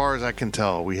 As far as I can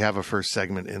tell, we have a first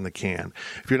segment in the can.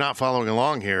 If you're not following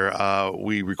along here,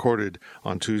 we recorded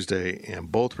on Tuesday,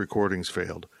 and both recordings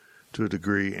failed to a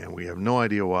degree, and we have no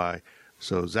idea why.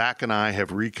 So Zach and I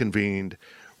have reconvened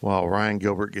while Ryan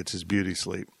Gilbert gets his beauty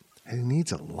sleep. And he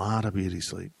needs a lot of beauty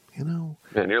sleep, Man,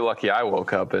 you're lucky I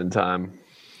woke up in time.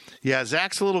 Yeah,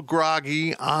 Zach's a little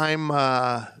groggy. I'm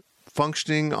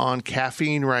functioning on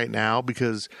caffeine right now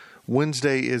because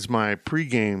Wednesday is my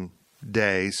pregame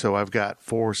day, so I've got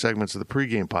 4 segments of the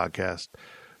pregame podcast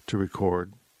to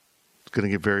record. It's going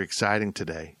to get very exciting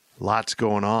today. Lots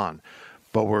going on.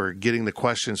 But we're getting the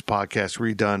Questions podcast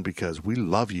redone because we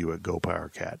love you at Go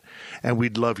PowerCat. And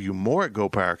we'd love you more at Go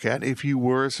PowerCat if you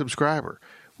were a subscriber.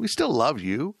 We still love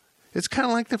you. It's kind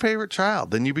of like the favorite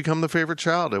child. Then you become the favorite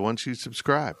child once you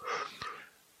subscribe.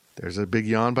 There's a big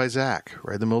yawn by Zach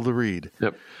right in the middle of the read.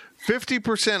 Yep.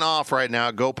 50% off right now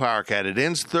at Go PowerCat. It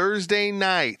ends Thursday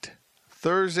night.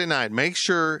 Make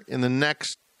sure in the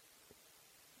next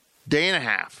day and a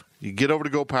half, you get over to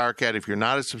Go PowerCat. If you're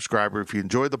not a subscriber, if you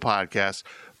enjoyed the podcast,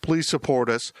 please support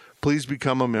us. Please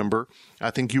become a member.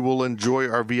 I think you will enjoy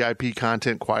our VIP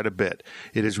content quite a bit.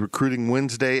 It is Recruiting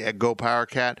Wednesday at Go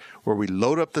PowerCat, where we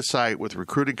load up the site with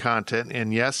recruiting content.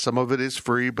 And yes, some of it is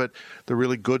free, but the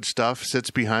really good stuff sits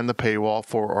behind the paywall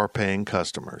for our paying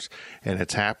customers. And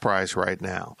it's half price right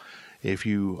now. If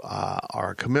you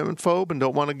are a commitment phobe and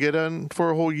don't want to get in for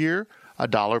a whole year,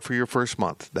 $1 for your first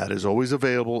month. That is always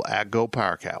available at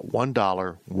GoPowerCat.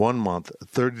 $1, 1 month,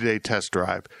 30-day test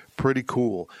drive. Pretty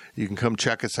cool. You can come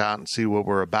check us out and see what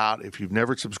we're about. If you've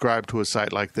never subscribed to a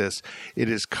site like this, it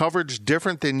is coverage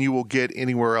different than you will get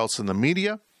anywhere else in the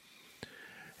media.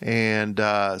 And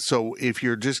so if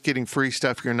you're just getting free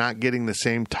stuff, you're not getting the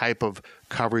same type of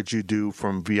coverage you do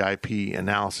from VIP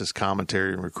analysis,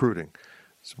 commentary, and recruiting.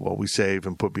 It's what we save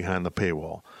and put behind the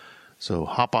paywall. So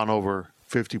hop on over,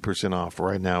 50% off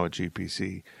right now at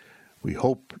GPC. We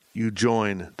hope you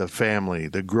join the family,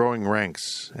 the growing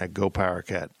ranks at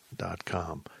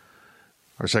GoPowerCat.com.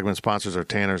 Our segment sponsors are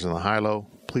Tanners and the Hilo.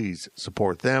 Please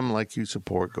support them like you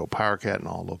support GoPowerCat and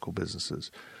all local businesses.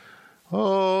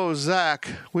 Oh, Zach,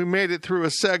 we made it through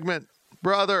a segment.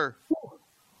 Brother.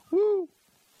 Woo.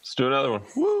 Let's do another one.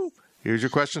 Woo. Here's your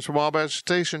questions from Wabash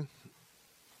Station.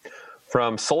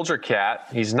 From Soldier Cat.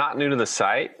 He's not new to the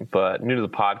site, but new to the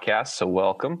podcast, so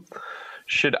welcome.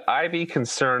 Should I be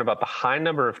concerned about the high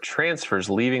number of transfers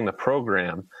leaving the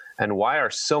program, and why are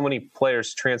so many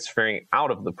players transferring out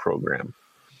of the program?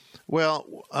 Well,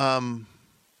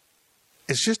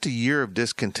 it's just a year of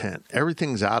discontent.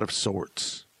 Everything's out of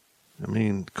sorts. I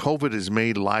mean, COVID has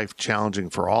made life challenging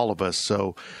for all of us.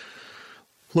 So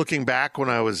looking back when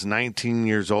I was 19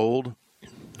 years old,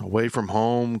 away from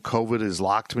home, COVID has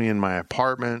locked me in my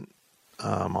apartment.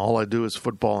 All I do is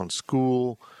football and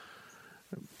school.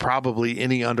 Probably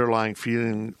any underlying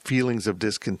feelings of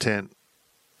discontent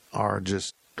are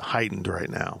just heightened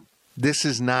right now. This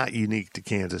is not unique to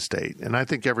Kansas State. And I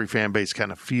think every fan base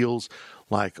kind of feels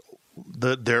like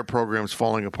their program's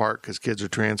falling apart because kids are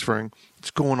transferring. It's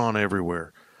going on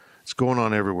everywhere. It's going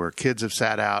on everywhere. Kids have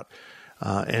sat out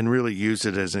and really used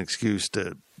it as an excuse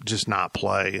to just not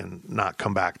play and not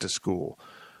come back to school.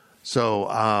 So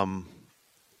I'm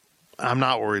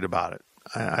not worried about it.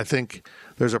 I think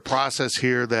there's a process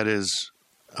here that is,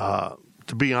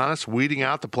 to be honest, weeding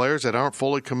out the players that aren't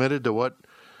fully committed to what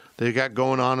they got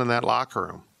going on in that locker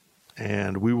room.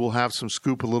 And we will have some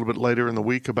scoop a little bit later in the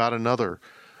week about another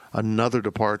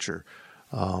departure.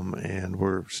 And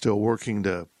we're still working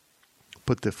to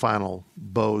put the final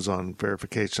bows on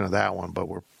verification of that one, but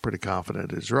we're pretty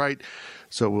confident it's right.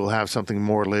 So we'll have something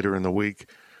more later in the week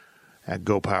at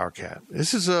GoPowerCat.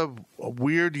 This is a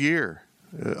weird year,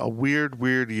 a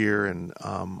weird year. And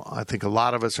I think a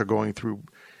lot of us are going through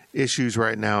issues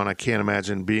right now, and I can't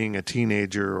imagine being a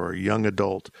teenager or a young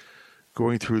adult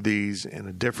going through these in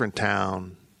a different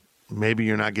town. Maybe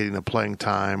you're not getting the playing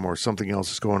time or something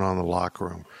else is going on in the locker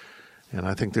room. And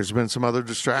I think there's been some other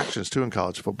distractions, too, in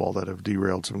college football that have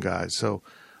derailed some guys. So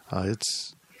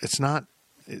it's not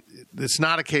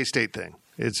a K-State thing.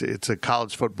 It's a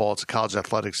college football, it's a college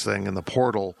athletics thing, and the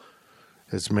portal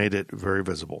has made it very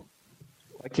visible.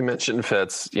 Like you mentioned,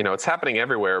 Fitz, it's happening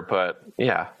everywhere. But,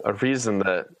 yeah, a reason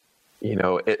that,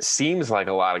 it seems like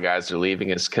a lot of guys are leaving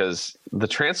is because the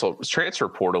transfer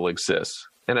portal exists.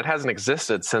 And it hasn't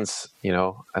existed since, I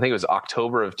think it was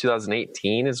October of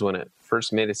 2018 is when it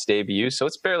first made its debut. So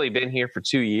it's barely been here for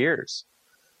 2 years.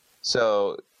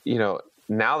 So,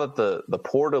 now that the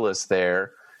portal is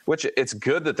there, which it's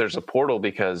good that there's a portal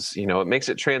because, it makes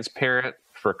it transparent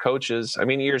for coaches. I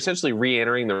mean, you're essentially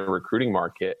re-entering the recruiting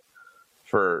market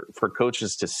for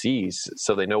coaches to see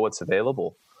so they know what's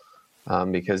available.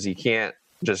 Because you can't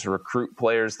just recruit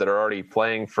players that are already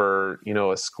playing for,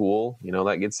 a school,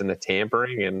 that gets into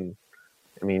tampering. And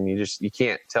I mean, you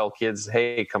can't tell kids,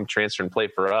 hey, come transfer and play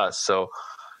for us. So,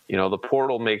 the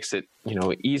portal makes it,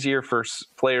 easier for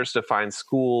players to find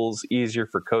schools, easier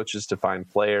for coaches to find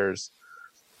players.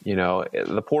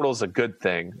 The portal is a good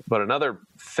thing. But another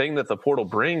thing that the portal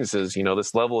brings is,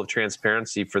 this level of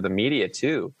transparency for the media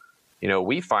too.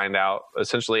 We find out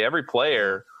essentially every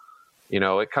player,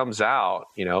 it comes out,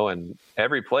 and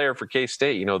every player for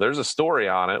K-State, there's a story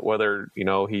on it, whether,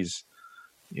 he's,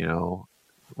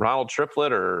 Ronald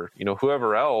Triplett or,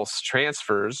 whoever else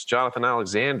transfers, Jonathan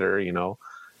Alexander, it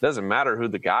doesn't matter who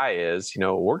the guy is,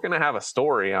 we're going to have a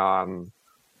story on,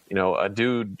 a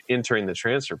dude entering the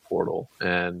transfer portal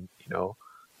and,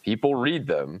 people read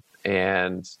them.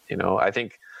 And, I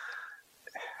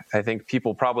think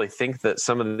people probably think that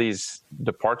some of these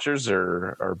departures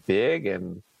are big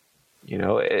and,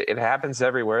 it happens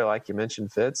everywhere, like you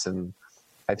mentioned, Fitz. And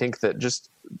I think that just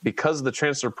because the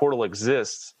transfer portal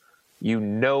exists,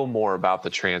 more about the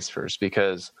transfers,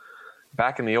 because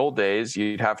back in the old days,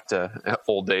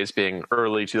 old days being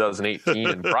early 2018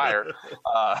 and prior,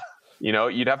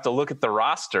 you'd have to look at the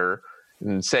roster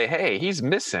and say, hey, he's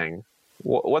missing.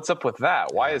 What's up with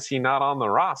that? Why is he not on the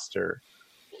roster?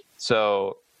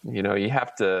 So, you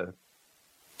have to.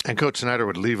 And Coach Snyder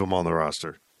would leave him on the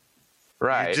roster.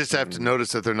 Right. You just have to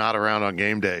notice that they're not around on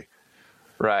game day.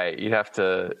 Right. You'd have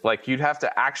to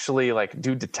actually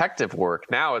do detective work.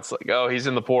 Now it's like, oh, he's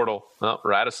in the portal. Oh,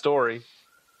 write a story.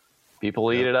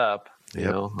 People eat it up.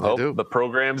 The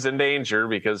program's in danger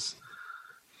because,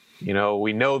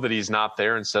 we know that he's not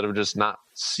there instead of just not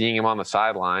seeing him on the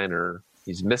sideline, or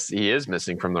he is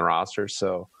missing from the roster.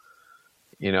 So,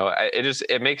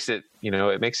 it makes it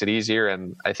easier.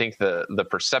 And I think the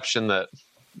perception that,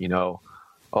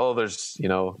 there's,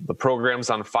 the program's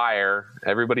on fire,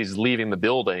 everybody's leaving the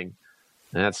building,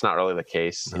 and that's not really the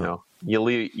case. No. You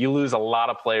lose a lot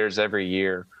of players every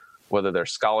year, whether they're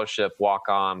scholarship,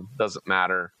 walk-on, doesn't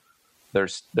matter.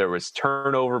 There was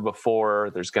turnover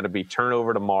before, there's going to be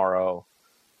turnover tomorrow,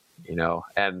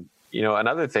 and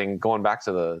another thing, going back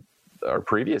to our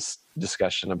previous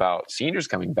discussion about seniors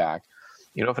coming back,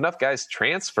 if enough guys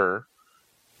transfer,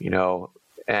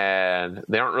 and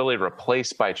they aren't really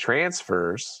replaced by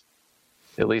transfers,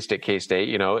 at least at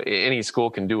K-State, any school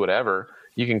can do whatever.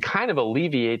 You can kind of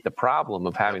alleviate the problem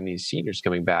of having these seniors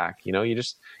coming back. You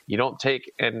don't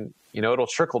take, and, it'll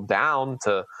trickle down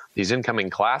to these incoming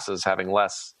classes having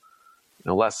less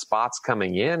spots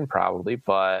coming in probably.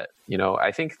 But,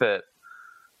 I think that,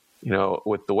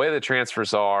 with the way the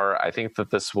transfers are, I think that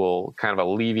this will kind of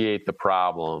alleviate the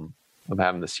problem of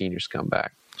having the seniors come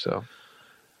back. So,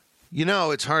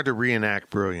 it's hard to reenact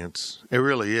brilliance. It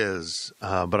really is.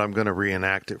 But I'm going to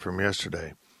reenact it from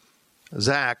yesterday.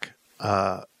 Zach,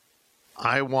 I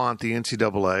want the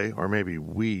NCAA, or maybe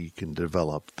we can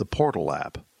develop the portal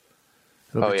app.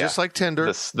 It'll be just like Tinder.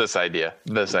 This idea.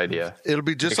 It'll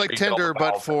be just like Tinder,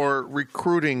 but for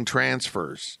recruiting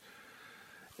transfers.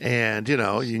 And, you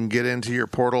can get into your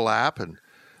portal app, and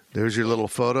there's your little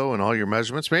photo and all your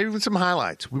measurements, maybe with some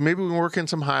highlights. Maybe we can work in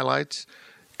some highlights.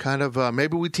 Kind of,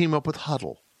 maybe we team up with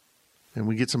Huddle, and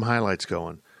we get some highlights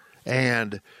going.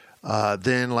 And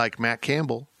then, like Matt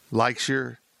Campbell likes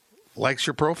your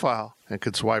profile and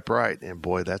could swipe right. And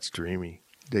boy, that's dreamy.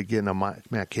 They get a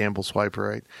Matt Campbell swipe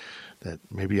right. That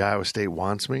maybe Iowa State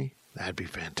wants me. That'd be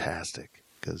fantastic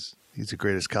because he's the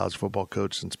greatest college football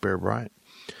coach since Bear Bryant.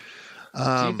 Do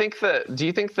you think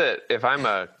that if I'm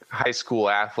a high school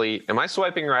athlete, am I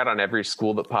swiping right on every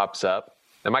school that pops up?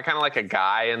 Am I kind of like a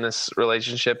guy in this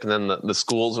relationship, and then the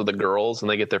schools are the girls, and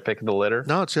they get their pick of the litter?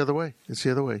 No, it's the other way. It's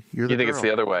the other way. You think it's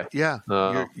the other way? Yeah,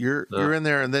 you're in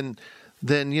there, and then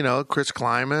Chris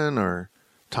Kleiman or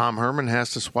Tom Herman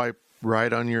has to swipe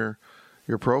right on your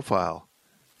profile,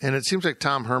 and it seems like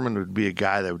Tom Herman would be a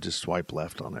guy that would just swipe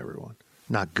left on everyone.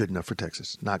 Not good enough for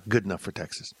Texas. Not good enough for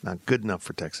Texas. Not good enough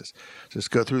for Texas.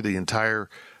 Just go through the entire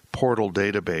portal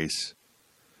database.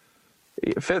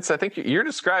 Fitz, I think you're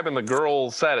describing the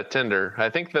girls' side of Tinder. I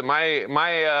think that my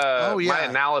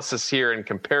analysis here in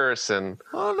comparison.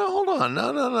 Oh no! Hold on!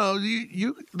 No!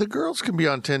 The girls can be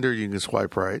on Tinder. You can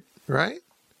swipe right?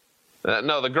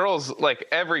 No, the girls,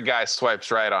 every guy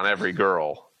swipes right on every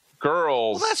girl.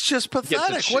 Girls. Well, that's just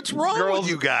pathetic. What's wrong with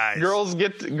you guys? Girls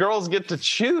get to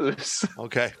choose.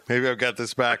 Okay, maybe I've got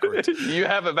this backwards. You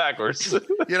have it backwards.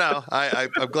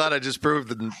 I'm glad I just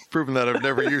proven that I've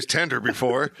never used Tinder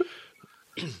before.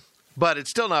 But it's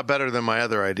still not better than my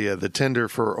other idea, the Tinder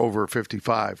for over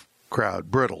 55 crowd,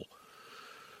 Brittle.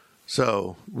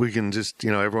 So we can just,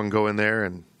 everyone go in there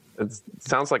and... It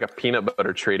sounds like a peanut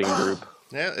butter trading group.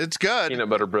 Yeah, it's good. Peanut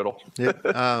butter Brittle.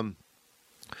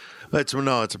 It's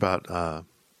about...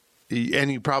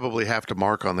 and you probably have to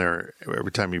mark on there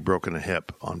every time you've broken a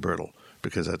hip on Brittle,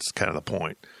 because that's kind of the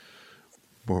point.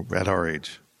 At our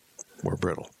age, we're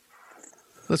brittle.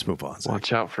 Let's move on. Zach.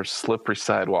 Watch out for slippery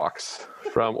sidewalks.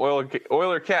 From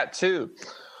Oiler Cat 2.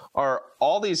 Are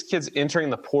all these kids entering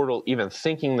the portal even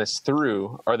thinking this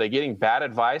through? Are they getting bad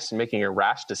advice and making a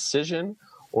rash decision?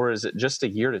 Or is it just a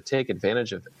year to take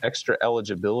advantage of extra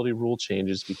eligibility rule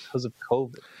changes because of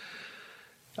COVID?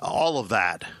 All of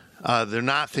that. They're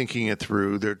not thinking it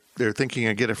through. They're thinking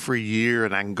I get a free year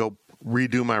and I can go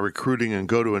redo my recruiting and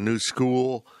go to a new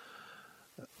school.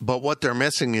 But what they're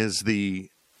missing is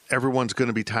everyone's going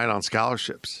to be tight on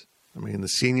scholarships. I mean, the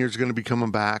seniors are going to be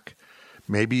coming back.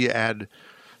 Maybe you add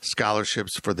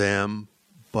scholarships for them,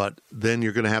 but then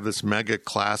you're going to have this mega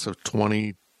class of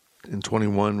 20 and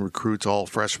 21 recruits, all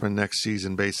freshmen next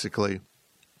season, basically.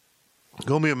 It's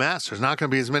going to be a mess. There's not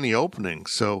going to be as many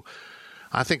openings. So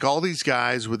I think all these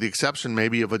guys, with the exception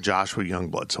maybe of a Joshua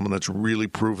Youngblood, someone that's really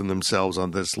proven themselves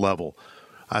on this level,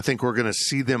 I think we're going to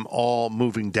see them all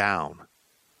moving down.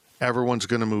 Everyone's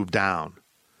going to move down.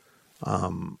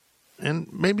 And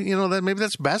maybe, maybe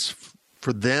that's best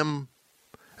for them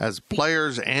as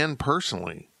players and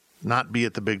personally, not be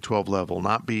at the Big 12 level,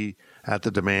 not be at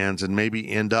the demands, and maybe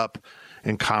end up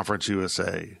in Conference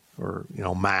USA or,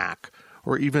 MAC,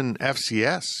 or even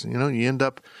FCS.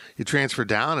 You transfer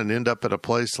down and end up at a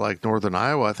place like Northern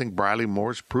Iowa. I think Briley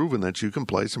Moore's proven that you can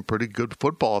play some pretty good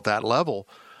football at that level.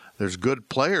 There's good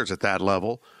players at that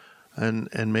level.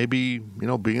 And maybe,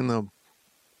 being the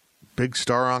big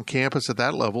star on campus at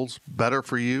that level's better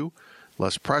for you,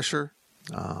 less pressure,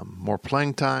 more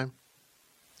playing time.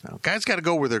 Guys got to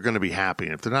go where they're going to be happy.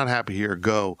 And if they're not happy here,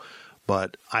 go.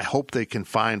 But I hope they can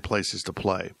find places to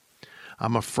play.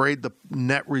 I'm afraid the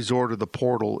net resort of the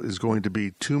portal is going to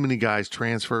be too many guys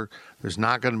transfer. There's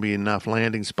not going to be enough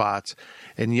landing spots.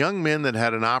 And young men that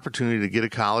had an opportunity to get a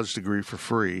college degree for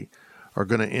free are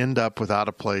going to end up without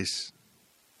a place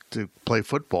to play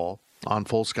football on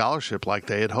full scholarship like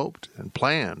they had hoped and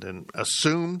planned and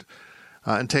assumed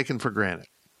and taken for granted,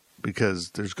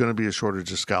 because there's going to be a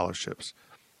shortage of scholarships.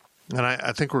 And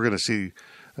I think we're going to see,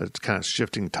 it's kind of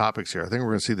shifting topics here, I think we're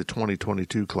going to see the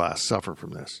 2022 class suffer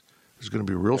from this. There's going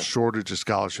to be a real shortage of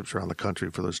scholarships around the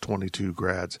country for those 22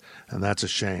 grads, and that's a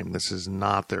shame. This is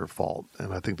not their fault,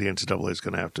 and I think the NCAA is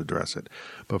going to have to address it.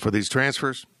 But for these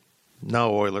transfers,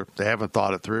 no, Euler. They haven't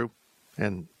thought it through.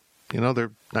 And,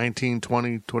 they're 19,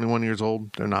 20, 21 years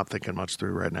old. They're not thinking much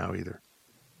through right now either.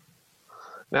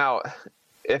 Now,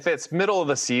 if it's middle of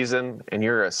the season and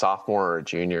you're a sophomore or a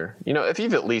junior, if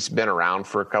you've at least been around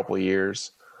for a couple of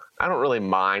years, I don't really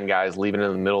mind guys leaving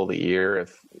in the middle of the year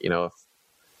if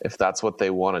that's what they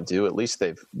want to do. At least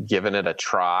they've given it a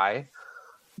try.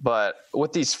 But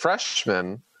with these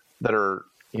freshmen that are,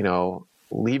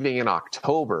 leaving in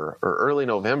October or early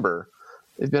November,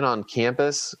 they've been on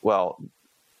campus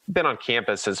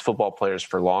as football players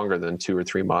for longer than 2 or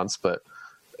 3 months. But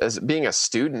as being a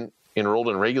student enrolled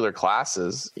in regular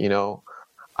classes,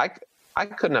 I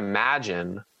couldn't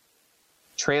imagine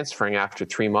transferring after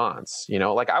 3 months.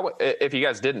 If you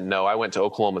guys didn't know, I went to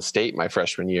Oklahoma State my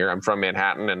freshman year. I'm from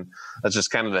Manhattan, and that's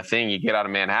just kind of the thing. You get out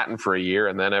of Manhattan for a year,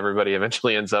 and then everybody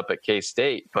eventually ends up at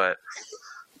K-State. But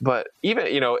even,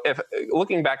 if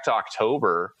looking back to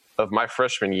October of my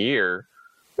freshman year,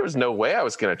 there was no way I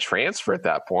was going to transfer at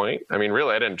that point. I mean,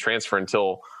 really, I didn't transfer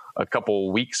until a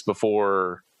couple weeks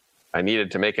before I needed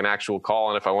to make an actual call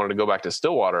on if I wanted to go back to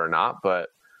Stillwater or not, but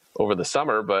over the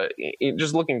summer. But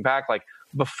just looking back,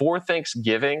 before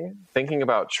Thanksgiving, thinking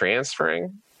about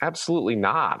transferring, absolutely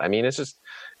not. I mean, it's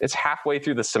halfway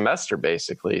through the semester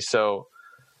basically. So,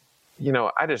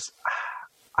 I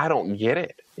don't get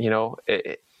it.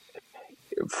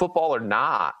 Football or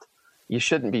not, you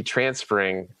shouldn't be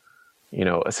transferring,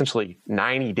 essentially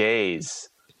 90 days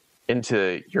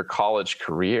into your college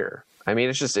career. I mean,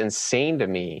 it's just insane to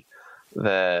me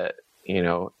that,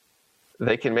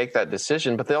 they can make that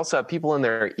decision, but they also have people in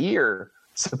their ear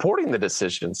supporting the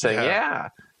decision, saying,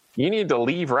 you need to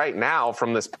leave right now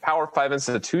from this Power 5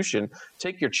 institution.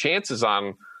 Take your chances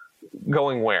on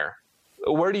going where?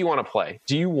 Where do you want to play?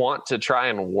 Do you want to try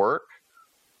and work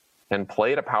and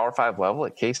play at a Power 5 level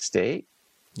at K-State?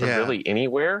 Or really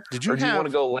anywhere? Or do you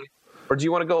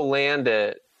want to go land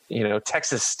at,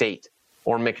 Texas State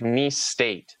or McNeese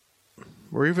State?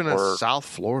 Or even South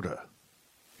Florida.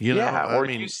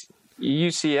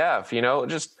 UCF,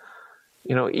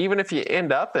 even if you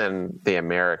end up in the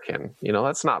American,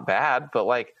 that's not bad.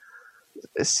 But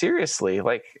seriously,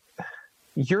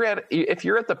 if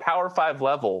you're at the Power 5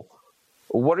 level,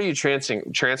 what are you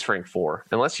transferring for?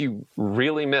 Unless you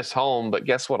really miss home. But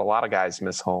guess what? A lot of guys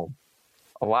miss home.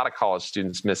 A lot of college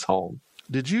students miss home.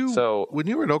 Did you? So when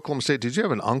you were at Oklahoma State, did you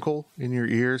have an uncle in your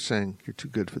ear saying, "You're too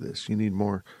good for this. You need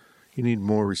more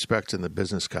respect in the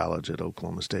business college at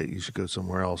Oklahoma State. You should go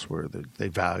somewhere else where they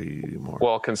value you more"?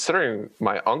 Well, considering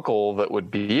my uncle that would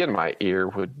be in my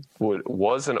ear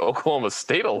was an Oklahoma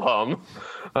State alum,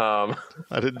 I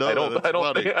didn't know. I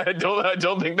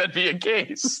don't think that'd be a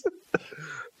case.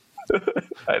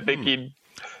 I think he'd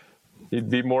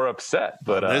be more upset.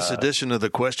 But on this edition of the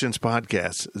Questions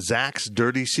Podcast, Zach's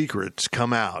dirty secrets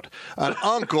come out. An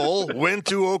uncle went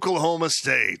to Oklahoma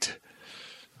State.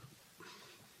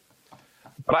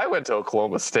 But I went to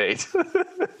Oklahoma State.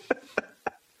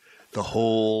 The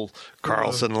whole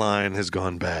Carlson line has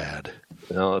gone bad.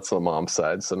 No, that's the mom's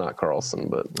side, so not Carlson.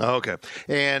 But okay.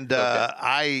 And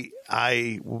I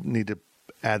need to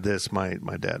add this. My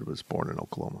dad was born in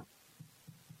Oklahoma.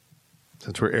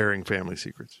 Since we're airing family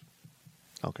secrets.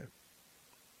 Okay.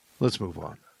 Let's move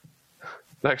on.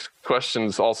 Next question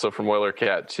is also from Oiler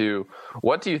Cat 2.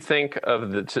 What do you think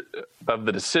of the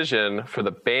decision for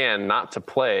the band not to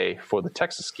play for the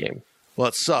Texas game? Well,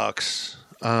 it sucks.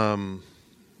 And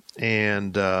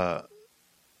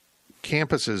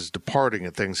campus is departing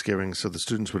at Thanksgiving, so the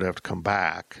students would have to come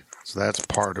back. So that's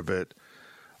part of it.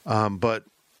 But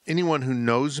anyone who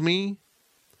knows me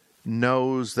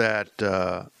knows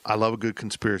that I love a good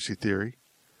conspiracy theory.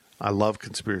 I love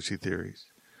conspiracy theories.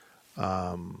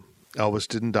 Elvis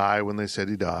didn't die when they said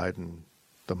he died, and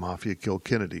the mafia killed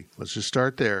Kennedy. Let's just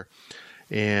start there.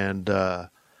 And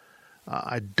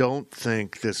I don't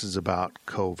think this is about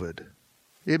COVID.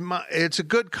 It's a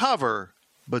good cover,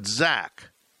 but Zach,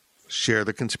 share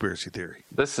the conspiracy theory.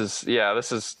 This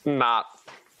is not,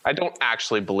 I don't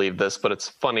actually believe this, but it's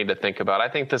funny to think about. I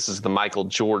think this is the Michael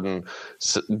Jordan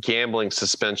gambling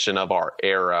suspension of our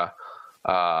era.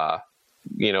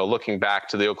 Looking back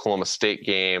to the Oklahoma State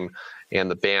game and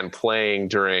the band playing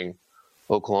during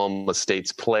Oklahoma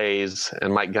State's plays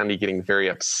and Mike Gundy getting very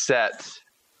upset,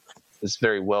 this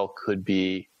very well could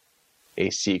be a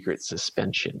secret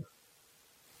suspension.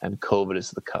 And COVID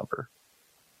is the cover.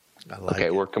 I like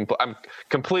it. I'm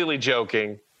completely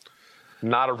joking.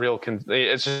 Not a real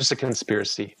it's just a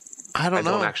conspiracy. I don't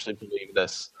know. I don't actually believe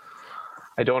this.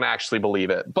 I don't actually believe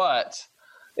it. But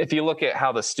if you look at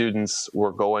how the students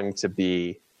were going to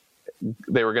be,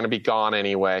 they were going to be gone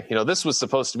anyway. This was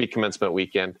supposed to be commencement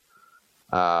weekend.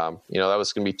 That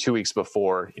was going to be 2 weeks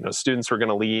before. Students were going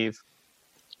to leave.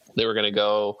 They were going to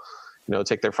go,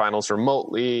 take their finals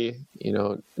remotely.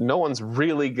 No one's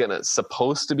really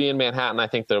supposed to be in Manhattan. I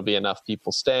think there'll be enough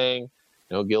people staying.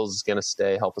 Gills is going to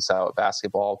stay, help us out with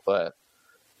basketball. But,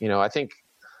 I think,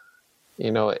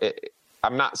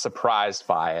 I'm not surprised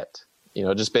by it,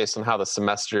 just based on how the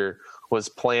semester was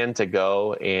planned to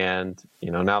go. And,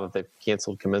 now that they've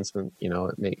canceled commencement,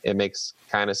 it makes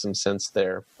kind of some sense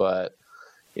there. But,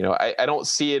 I don't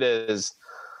see it as,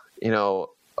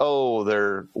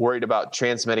 they're worried about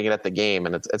transmitting it at the game.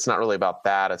 And it's not really about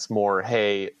that. It's more,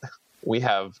 hey, we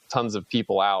have tons of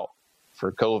people out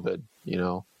for COVID,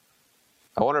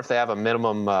 I wonder if they have a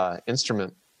minimum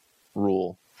instrument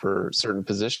rule for certain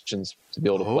positions to be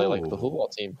able to play like the football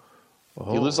team.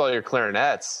 You lose all your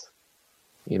clarinets,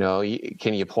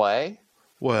 can you play?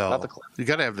 Well, you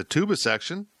got to have the tuba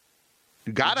section.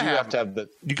 You got to have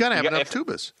enough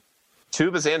tubas.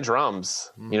 Tubas and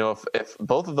drums. If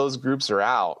both of those groups are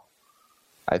out,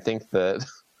 I think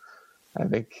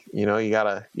you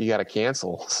gotta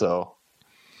cancel. So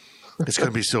it's going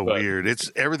to be so weird.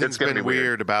 Everything's been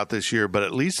weird about this year, but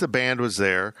at least the band was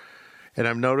there. And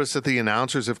I've noticed that the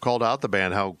announcers have called out the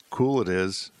band, how cool it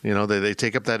is. They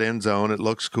take up that end zone. It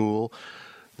looks cool.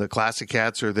 The Classic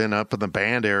Cats are then up in the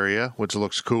band area, which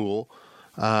looks cool.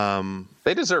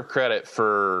 They deserve credit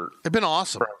for. They've been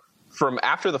awesome. From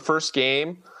after the first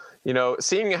game,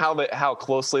 seeing how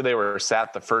closely they were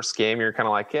sat the first game, you're kind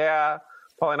of like, yeah,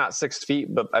 probably not 6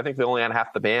 feet, but I think they only had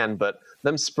half the band. But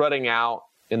them spreading out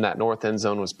in that north end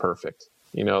zone was perfect.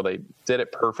 They did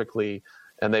it perfectly,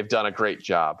 and they've done a great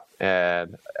job.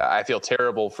 And I feel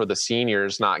terrible for the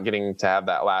seniors not getting to have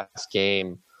that last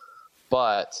game.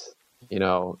 But,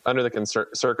 under the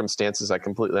circumstances, I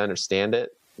completely understand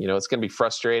it. It's going to be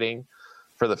frustrating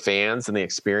for the fans and the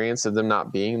experience of them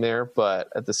not being there. But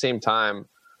at the same time,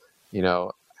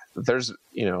 there's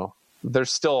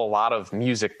still a lot of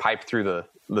music piped through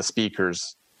the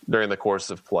speakers during the course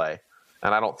of play.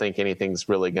 And I don't think anything's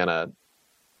really going to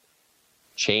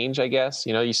change, I guess.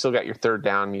 You still got your third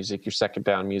down music, your second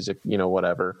down music,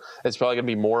 whatever. It's probably going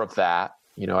to be more of that.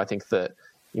 I think that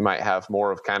you might have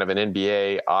more of kind of an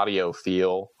NBA audio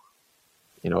feel,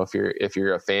 if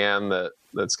you're a fan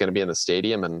that's going to be in the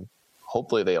stadium, and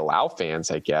hopefully they allow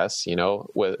fans, I guess,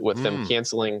 with them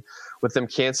canceling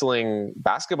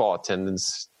basketball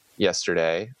attendance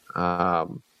yesterday for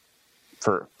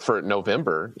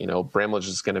November. Bramlage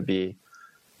is going to be,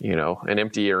 an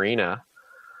empty arena.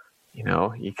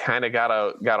 You kind of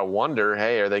gotta wonder,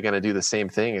 hey, are they going to do the same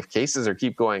thing if cases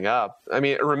keep going up? I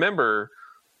mean, remember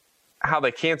how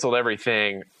they canceled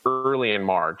everything early in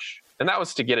March, and that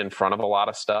was to get in front of a lot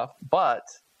of stuff. But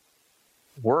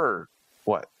we're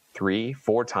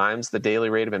 3-4 times the daily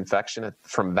rate of infection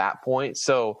from that point.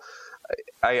 So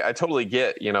I totally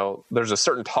get, there's a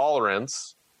certain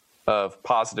tolerance of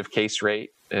positive case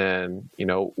rate, and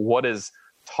what is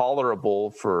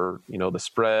tolerable for the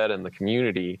spread and the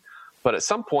community. But at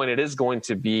some point, it is going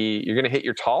to be, you're going to hit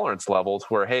your tolerance levels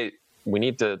where, hey, we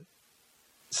need to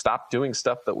stop doing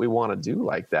stuff that we want to do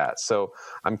like that. So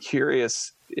I'm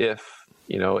curious if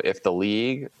the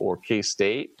league or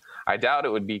K-State, I doubt it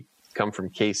would come from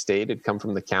K-State. It'd come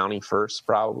from the county first,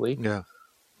 probably. Yeah.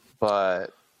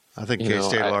 But I think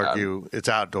K-State will argue it's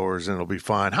outdoors and it'll be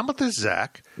fine. How about this,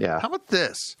 Zach? Yeah. How about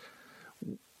this?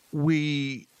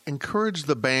 We encourage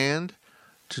the band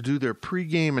to do their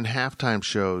pregame and halftime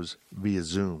shows via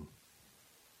Zoom.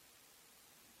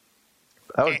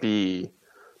 That would be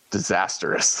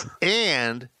disastrous.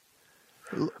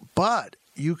 But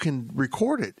you can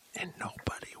record it and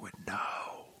nobody would No.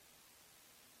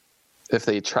 If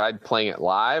they tried playing it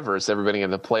live, or is everybody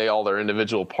going to play all their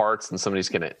individual parts and somebody's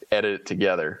going to edit it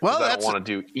together? Well, I don't want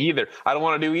to do either. I don't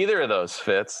want to do either of those,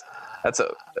 Fitz.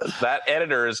 That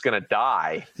editor is going to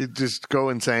die. You just go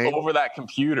insane over that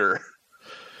computer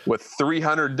with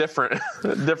 300 different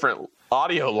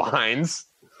audio lines.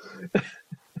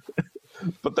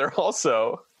 But they're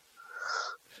also,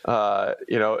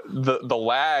 the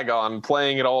lag on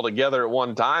playing it all together at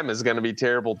one time is going to be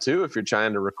terrible too if you're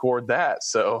trying to record that.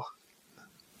 So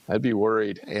I'd be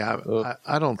worried. Yeah,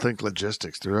 I don't think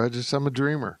logistics through. I'm a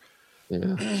dreamer.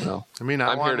 Yeah, well, I mean,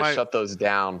 I'm here to shut those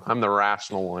down. I'm the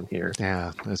rational one here.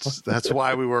 Yeah, that's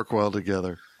why we work well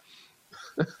together.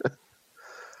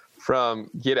 From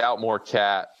Get Out More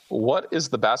Cat, what is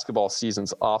the basketball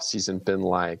season's off season been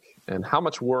like, and how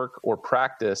much work or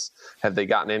practice have they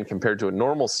gotten in compared to a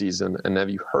normal season? And have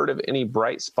you heard of any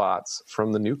bright spots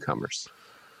from the newcomers?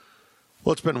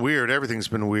 Well, it's been weird. Everything's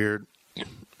been weird.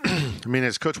 I mean,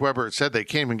 as Coach Weber said, they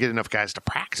can't even get enough guys to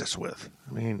practice with.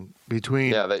 I mean,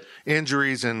 between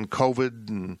injuries and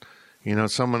COVID,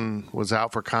 and someone was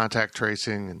out for contact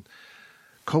tracing, and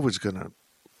COVID's going to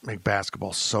make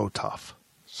basketball so tough.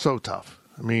 So tough.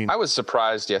 I mean, I was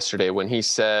surprised yesterday when he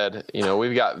said,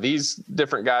 we've got these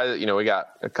different guys. We got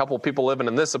a couple people living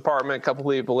in this apartment, a couple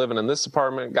people living in this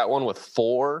apartment, got one with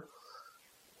 4.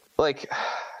 Like,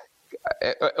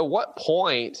 at what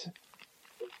point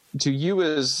do you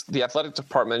as the athletic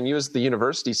department and you as the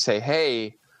university say,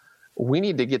 hey, we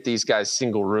need to get these guys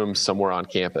single rooms somewhere on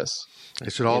campus? They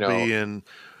should all be in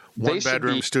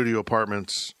one-bedroom studio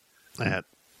apartments.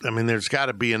 There's got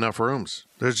to be enough rooms.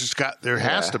 There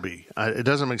has to be. It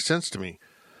doesn't make sense to me.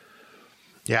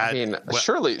 Yeah,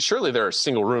 surely there are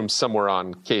single rooms somewhere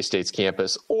on K-State's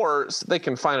campus, or they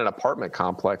can find an apartment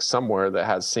complex somewhere that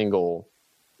has single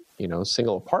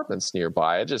apartments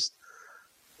nearby.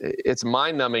 It's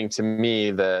mind-numbing to me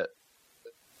that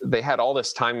they had all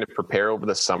this time to prepare over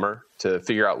the summer to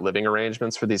figure out living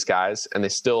arrangements for these guys, and they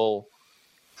still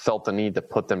felt the need to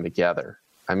put them together.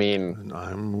 I mean,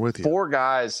 I'm with you. 4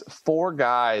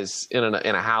 guys in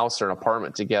a house or an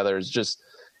apartment together is just,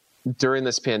 during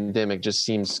this pandemic, just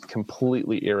seems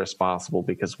completely irresponsible,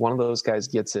 because one of those guys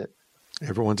gets it,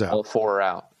 everyone's out. All 4 are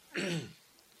out.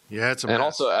 Yeah, it's a mess. And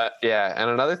also, and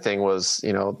another thing was,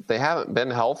 they haven't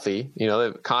been healthy.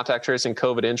 They've contact tracing,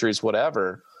 COVID injuries,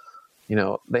 whatever.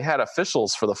 They had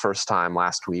officials for the first time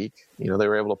last week. They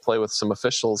were able to play with some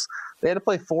officials. They had to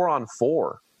play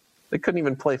 4-on-4. They couldn't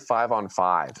even play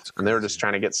 5-on-5, and they were just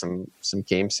trying to get some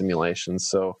game simulations.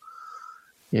 So,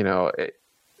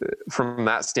 from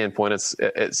that standpoint,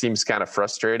 it seems kind of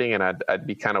frustrating, and I'd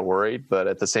be kind of worried. But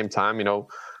at the same time,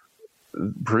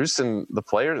 Bruce and the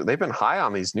players, they've been high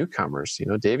on these newcomers.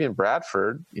 Davian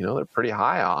Bradford, they're pretty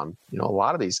high on, a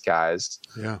lot of these guys.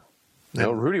 Yeah.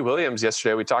 Rudy Williams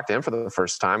yesterday, we talked to him for the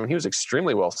first time, and he was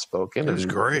extremely well spoken. It was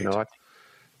great.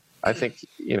 I think,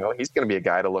 he's going to be a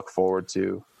guy to look forward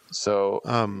to. So,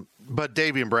 but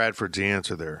Davian Bradford's the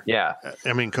answer there. Yeah.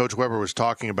 I mean, Coach Weber was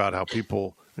talking about how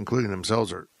people, including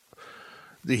themselves,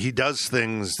 he does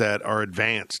things that are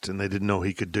advanced and they didn't know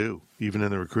he could do, even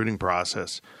in the recruiting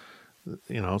process.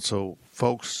 So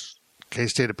folks,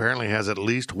 K-State apparently has at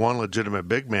least one legitimate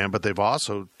big man, but they've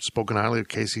also spoken highly of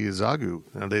Casey Ezagu.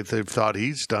 And they've thought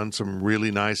he's done some really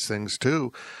nice things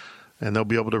too. And they'll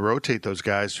be able to rotate those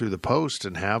guys through the post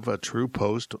and have a true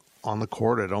post on the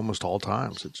court at almost all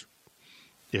times,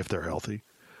 if they're healthy.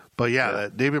 But yeah,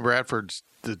 David Bradford's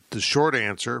the short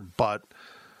answer. But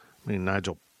I mean,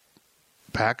 Nigel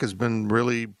Pack has been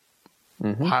really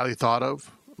highly thought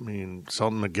of. I mean,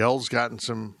 Selton Miguel's gotten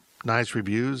some nice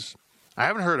reviews. I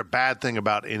haven't heard a bad thing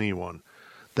about anyone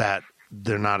that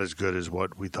they're not as good as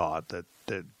what we thought, that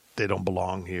they don't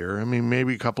belong here. I mean,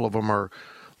 maybe a couple of them are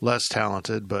less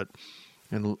talented, but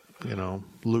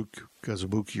Luke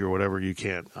Kazubuki or whatever, you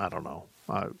can't. I don't know.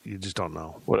 You just don't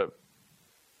know.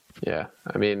 Yeah,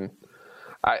 I mean,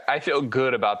 I feel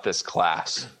good about this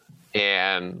class,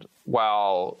 and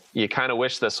while you kind of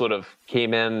wish this would have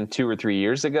came in 2 or 3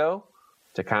 years ago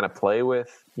to kind of play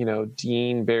with,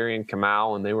 Dean, Barry, and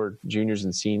Kamal, and they were juniors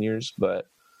and seniors, but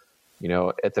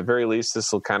at the very least,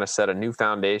 this will kind of set a new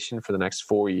foundation for the next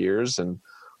 4 years, and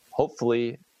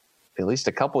hopefully, at least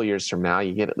a couple of years from now,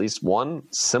 you get at least one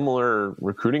similar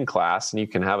recruiting class, and you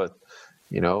can have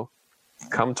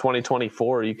come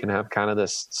 2024, you can have kind of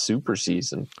this super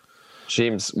season.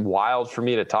 Seems wild for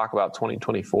me to talk about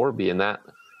 2024 being that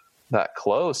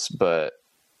close, but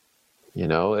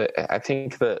I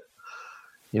think that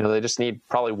they just need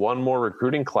probably one more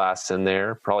recruiting class in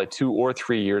there, probably 2 or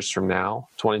 3 years from now,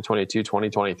 2022,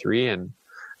 2023, and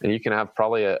and you can have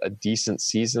probably a decent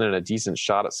season and a decent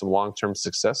shot at some long-term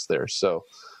success there. So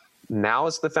now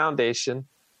is the foundation.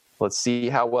 Let's see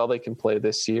how well they can play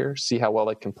this year, see how well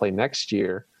they can play next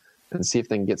year, and see if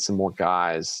they can get some more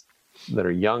guys that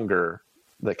are younger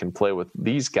that can play with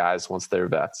these guys once they're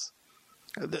vets.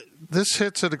 This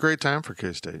hits at a great time for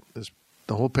K-State,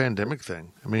 the whole pandemic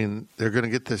thing. I mean, they're going to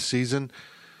get this season.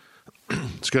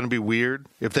 It's going to be weird.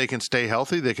 If they can stay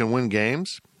healthy, they can win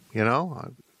games. You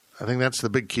know, I think that's the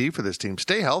big key for this team.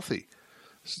 Stay healthy.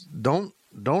 Don't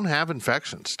have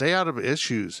infections. Stay out of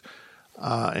issues.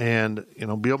 And, you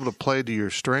know, be able to play to your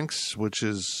strengths, which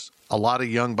is a lot of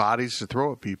young bodies to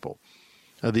throw at people.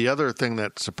 The other thing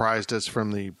that surprised us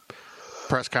from the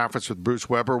press conference with Bruce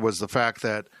Weber was the fact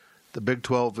that the Big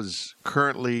 12 is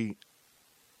currently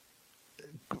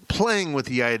playing with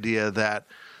the idea that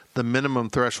the minimum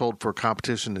threshold for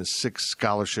competition is 6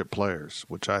 scholarship players,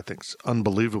 which I think is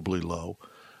unbelievably low.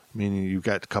 I mean, you've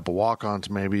got a couple walk-ons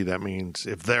maybe. That means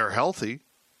if they're healthy,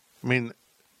 I mean,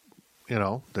 you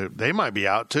know, they might be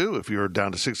out too. If you're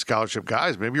down to 6 scholarship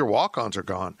guys, maybe your walk-ons are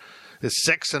gone. Is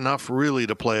 6 enough really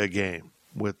to play a game,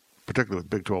 particularly with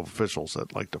Big 12 officials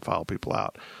that like to foul people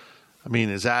out? I mean,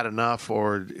 is that enough,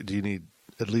 or do you need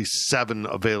at least 7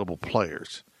 available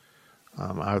players?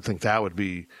 I would think that would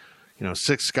be,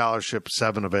 6 scholarships,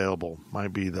 7 available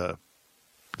might be the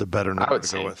better number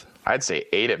to go with. I'd say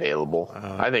 8 available.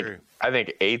 I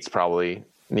think 8's probably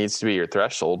needs to be your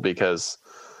threshold because,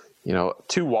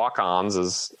 2 walk-ons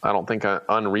is, I don't think,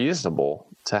 unreasonable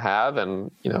to have.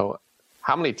 And,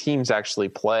 how many teams actually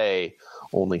play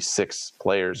only 6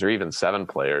 players or even 7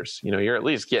 players? You're at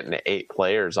least getting 8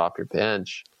 players off your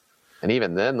bench. And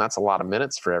even then, that's a lot of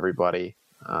minutes for everybody.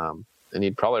 And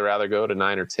you'd probably rather go to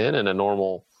 9 or 10 in a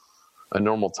normal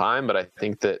time. But I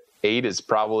think that 8 is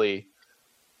probably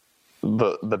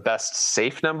the best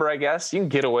safe number, I guess. You can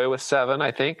get away with 7,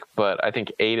 I think. But I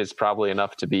think 8 is probably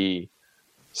enough to be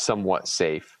somewhat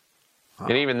safe.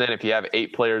 And even then, if you have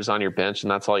 8 players on your bench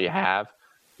and that's all you have,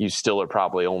 you still are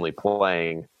probably only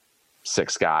playing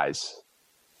 6 guys.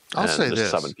 I'll say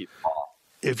this. 7 people off.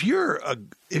 If you're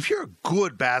a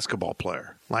good basketball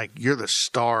player, like you're the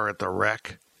star at the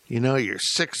Rec, you're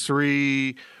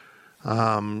 6'3",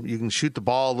 you can shoot the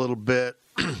ball a little bit,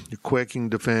 you're quick, you can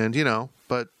defend,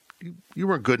 but you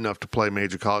weren't good enough to play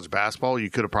major college basketball. You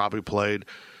could have probably played,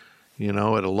 at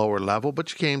a lower level,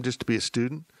 but you came just to be a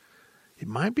student. It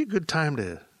might be a good time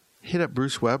to hit up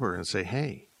Bruce Weber and say,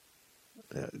 hey,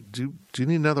 do you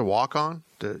need another walk-on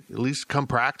to at least come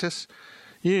practice?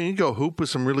 You can go hoop with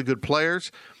some really good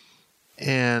players.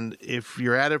 And if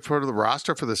you're added for the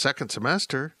roster for the second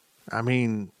semester, I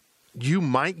mean, you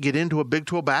might get into a Big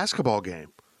 12 basketball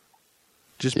game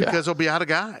just because they'll be out of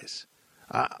guys.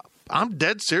 I'm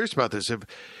dead serious about this.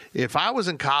 If I was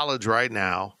in college right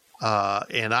now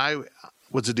and I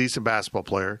was a decent basketball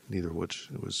player, neither of which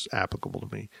was applicable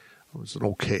to me, I was an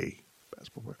okay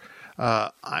basketball player.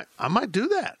 I might do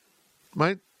that.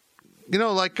 My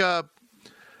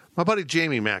buddy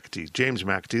James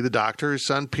McAtee, the doctor, his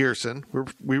son Pearson,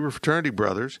 we were fraternity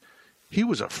brothers. He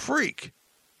was a freak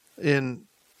in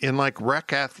like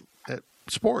rec at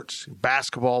sports,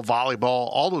 basketball, volleyball,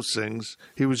 all those things.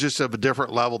 He was just of a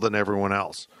different level than everyone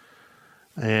else.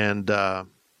 And,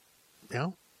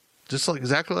 just like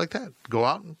exactly like that. Go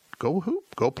out and go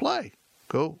hoop, go play,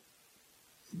 go.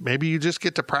 Maybe you just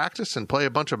get to practice and play a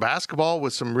bunch of basketball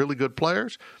with some really good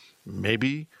players.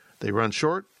 Maybe they run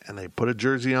short and they put a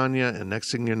jersey on you, and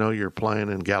next thing you know, you're playing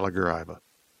in Gallagher-Iba.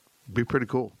 Be pretty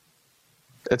cool.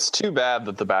 It's too bad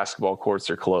that the basketball courts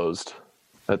are closed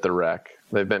at the Rec.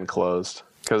 They've been closed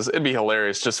because it'd be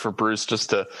hilarious just for Bruce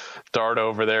just to dart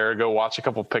over there, go watch a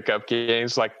couple pickup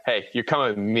games. Like, hey, you're coming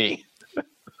with me.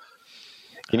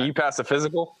 Can you pass a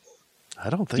physical? I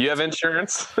don't think. Do you have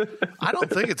insurance? I don't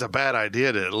think it's a bad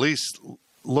idea to at least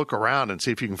look around and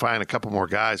see if you can find a couple more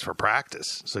guys for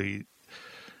practice. So you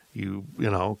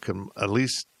can at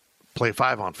least play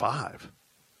 5-on-5.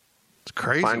 It's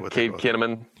crazy. Find Cade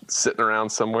Kinnaman sitting around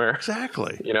somewhere.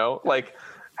 Exactly. Like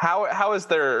how is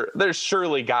there's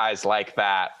surely guys like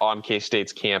that on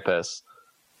K-State's campus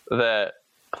that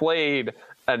played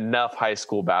enough high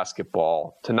school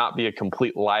basketball to not be a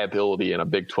complete liability in a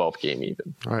Big 12 game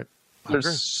even. All right.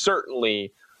 There's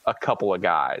certainly a couple of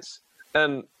guys.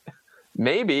 And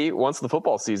maybe once the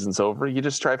football season's over, you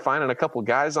just try finding a couple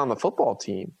guys on the football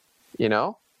team.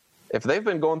 If they've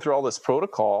been going through all this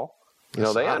protocol,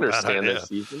 they understand their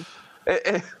season.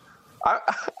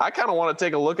 I kind of want to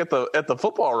take a look at the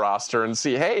football roster and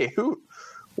see, hey,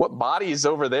 what bodies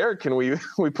over there can we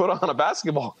put on a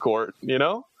basketball court?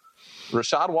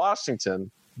 Rashad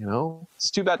Washington.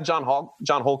 It's too bad John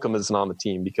Holcomb isn't on the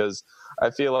team because I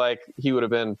feel like he would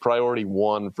have been priority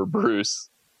one for Bruce.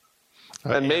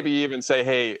 And maybe even say,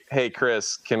 hey,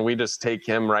 Chris, can we just take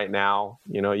him right now?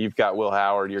 You've got Will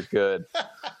Howard. You're good.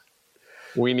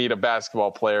 We need a basketball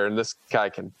player, and this guy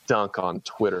can dunk on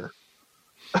Twitter.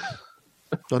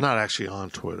 Well, not actually on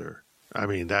Twitter. I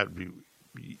mean, that'd be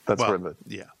that's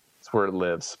where it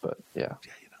lives. But yeah.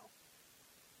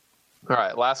 All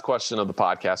right, last question of the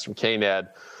podcast from K-Ned.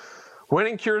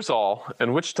 Winning cures all,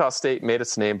 and Wichita State made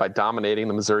its name by dominating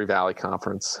the Missouri Valley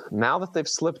Conference. Now that they've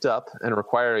slipped up and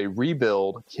require a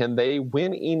rebuild, can they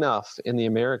win enough in the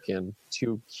American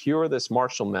to cure this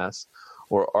Marshall mess,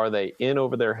 or are they in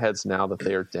over their heads now that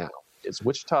they are down? Is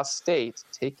Wichita State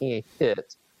taking a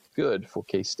hit good for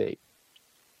K-State?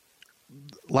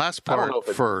 Last part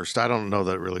first. I don't know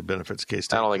that it really benefits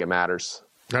K-State. I don't think it matters.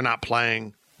 They're not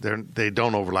playing. They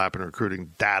don't overlap in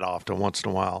recruiting that often, once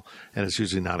in a while, and it's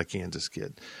usually not a Kansas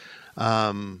kid.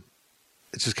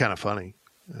 It's just kind of funny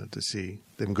to see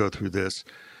them go through this.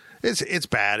 It's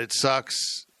bad. It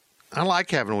sucks. I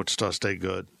like having Wichita State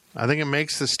good. I think it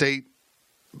makes the state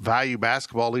value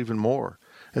basketball even more.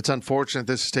 It's unfortunate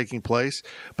this is taking place,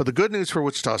 but the good news for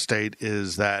Wichita State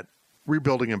is that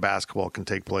rebuilding in basketball can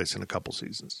take place in a couple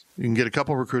seasons. You can get a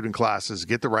couple recruiting classes,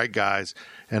 get the right guys,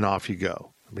 and off you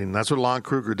go. I mean, that's what Lon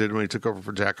Kruger did when he took over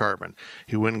for Jack Hartman.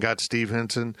 He went and got Steve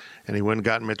Henson, and he went and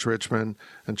got Mitch Richmond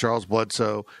and Charles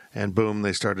Bledsoe, and boom,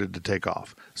 they started to take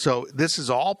off. So this is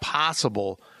all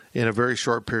possible in a very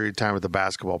short period of time with the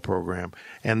basketball program,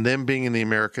 and them being in the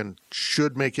American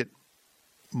should make it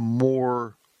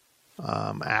more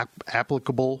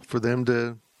applicable for them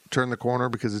to turn the corner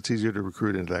because it's easier to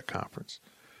recruit into that conference.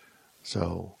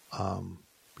 So,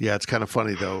 it's kind of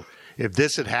funny, though. If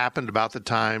this had happened about the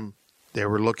time they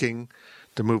were looking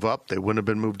to move up, they wouldn't have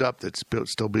been moved up. They'd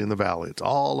still be in the valley. It's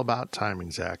all about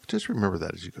timing, Zach. Just remember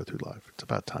that as you go through life. It's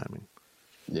about timing.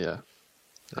 Yeah.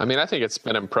 I mean, I think it's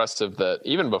been impressive that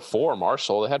even before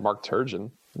Marshall, they had Mark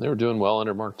Turgeon. They were doing well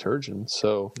under Mark Turgeon.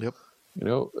 So, yep.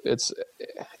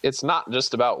 It's not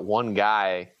just about one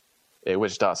guy at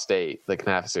Wichita State that can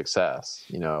have success.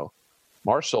 Greg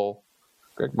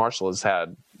Marshall has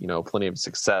had, plenty of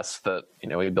success that,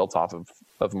 he built off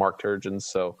of Mark Turgeon.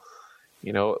 So,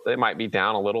 they might be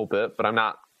down a little bit, but I'm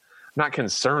not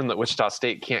concerned that Wichita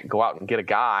State can't go out and get a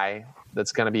guy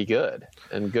that's going to be good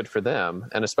and good for them.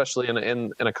 And especially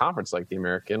in a conference like the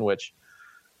American, which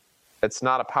it's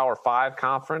not a Power 5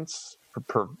 conference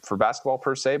for basketball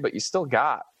per se, but you still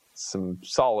got some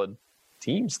solid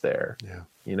teams there. Yeah.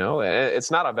 It's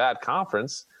not a bad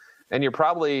conference, and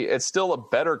it's still a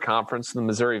better conference than the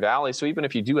Missouri Valley. So even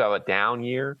if you do have a down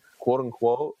year, quote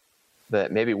unquote,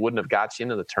 that maybe wouldn't have got you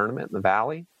into the tournament in the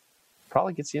Valley,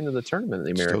 probably gets you into the tournament in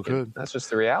the American. Still good. That's just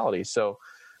the reality. So,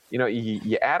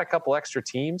 you add a couple extra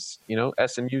teams.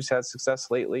 SMU's had success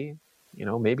lately.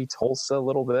 Maybe Tulsa a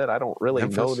little bit. I don't really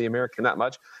know the American that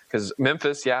much because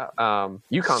Memphis,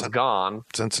 UConn's gone.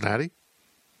 Cincinnati.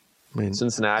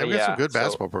 Cincinnati, they've got some good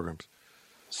basketball programs.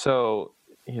 So,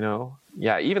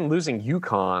 even losing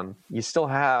UConn, you still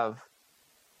have,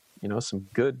 some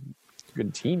good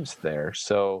teams there.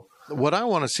 So what I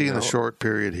want to see in the short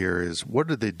period here is what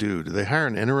did they do? Did they hire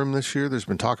an interim this year? There's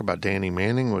been talk about Danny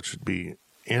Manning, which would be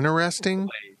interesting.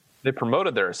 They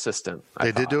promoted their assistant.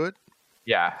 They did do it?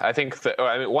 Yeah, I think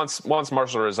once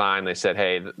Marshall resigned, they said,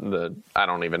 "Hey, I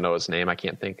don't even know his name. I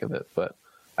can't think of it." But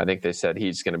I think they said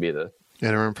he's going to be the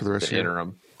interim for the rest of the year.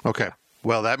 Interim. Okay.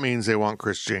 Well, that means they want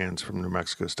Chris Jans from New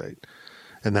Mexico State,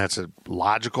 and that's a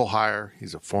logical hire.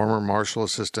 He's a former Marshall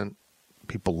assistant.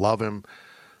 People love him.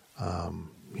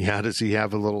 Does he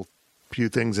have a few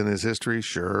things in his history?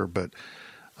 Sure, but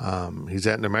he's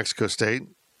at New Mexico State.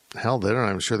 Hell, they're not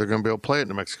even sure they're going to be able to play at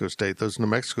New Mexico State. Those New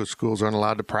Mexico schools aren't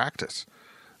allowed to practice.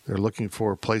 They're looking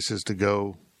for places to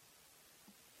go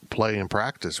play and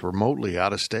practice remotely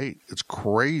out of state. It's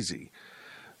crazy.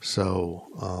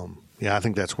 So, I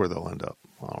think that's where they'll end up.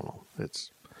 I don't know.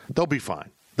 They'll be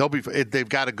fine. They've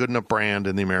got a good enough brand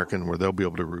in the American where they'll be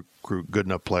able to recruit good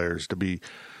enough players to be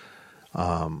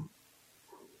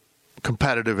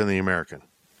competitive in the American.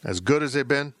 As good as they've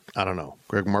been, I don't know.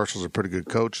 Greg Marshall's a pretty good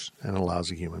coach and a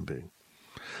lousy human being.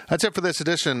 That's it for this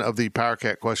edition of the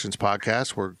PowerCat Questions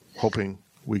podcast. We're hoping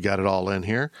we got it all in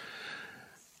here.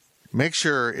 Make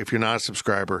sure, if you're not a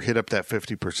subscriber, hit up that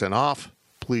 50% off.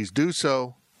 Please do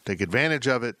so. Take advantage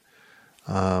of it.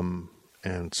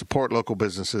 And support local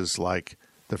businesses like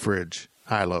The Fridge,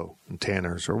 Hilo, and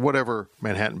Tanner's, or whatever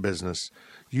Manhattan business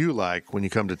you like when you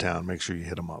come to town. Make sure you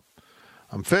hit them up.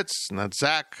 I'm Fitz, and that's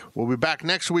Zach. We'll be back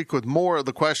next week with more of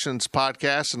the Questions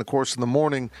podcast. And, of course, in the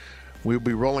morning, we'll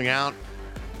be rolling out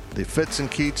the Fitz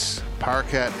and Keats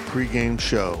PowerCat pregame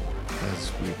show.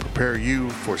 as we prepare you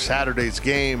for Saturday's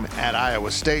game at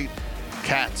Iowa State.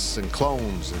 Cats and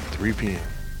Clones at 3 p.m.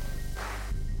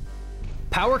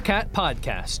 PowerCat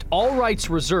Podcast. All rights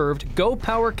reserved.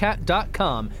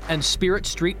 GoPowerCat.com and Spirit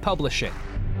Street Publishing.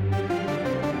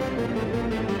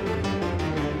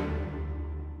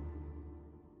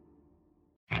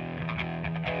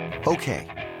 Okay,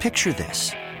 picture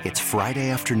this. It's Friday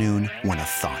afternoon when a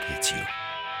thought hits you.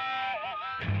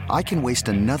 I can waste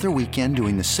another weekend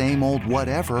doing the same old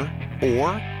whatever,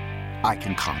 or I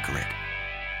can conquer it.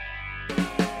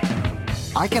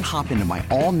 I can hop into my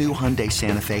all-new Hyundai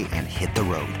Santa Fe and hit the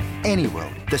road. Any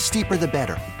road. The steeper, the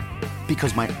better.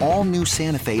 Because my all-new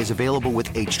Santa Fe is available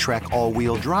with H-Track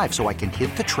all-wheel drive, so I can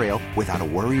hit the trail without a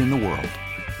worry in the world.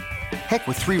 Heck,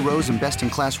 with 3 rows and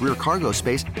best-in-class rear cargo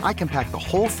space, I can pack the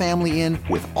whole family in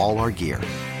with all our gear.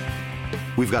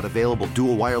 We've got available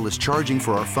dual wireless charging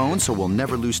for our phones, so we'll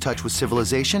never lose touch with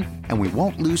civilization, and we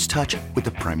won't lose touch with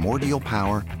the primordial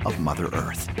power of Mother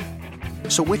Earth.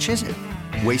 So which is it?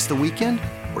 Waste the weekend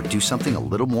or do something a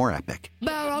little more epic?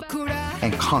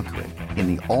 And conquer it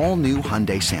in the all-new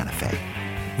Hyundai Santa Fe.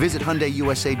 Visit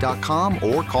HyundaiUSA.com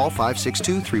or call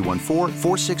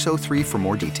 562-314-4603 for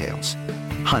more details.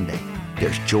 Hyundai,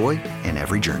 there's joy in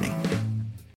every journey.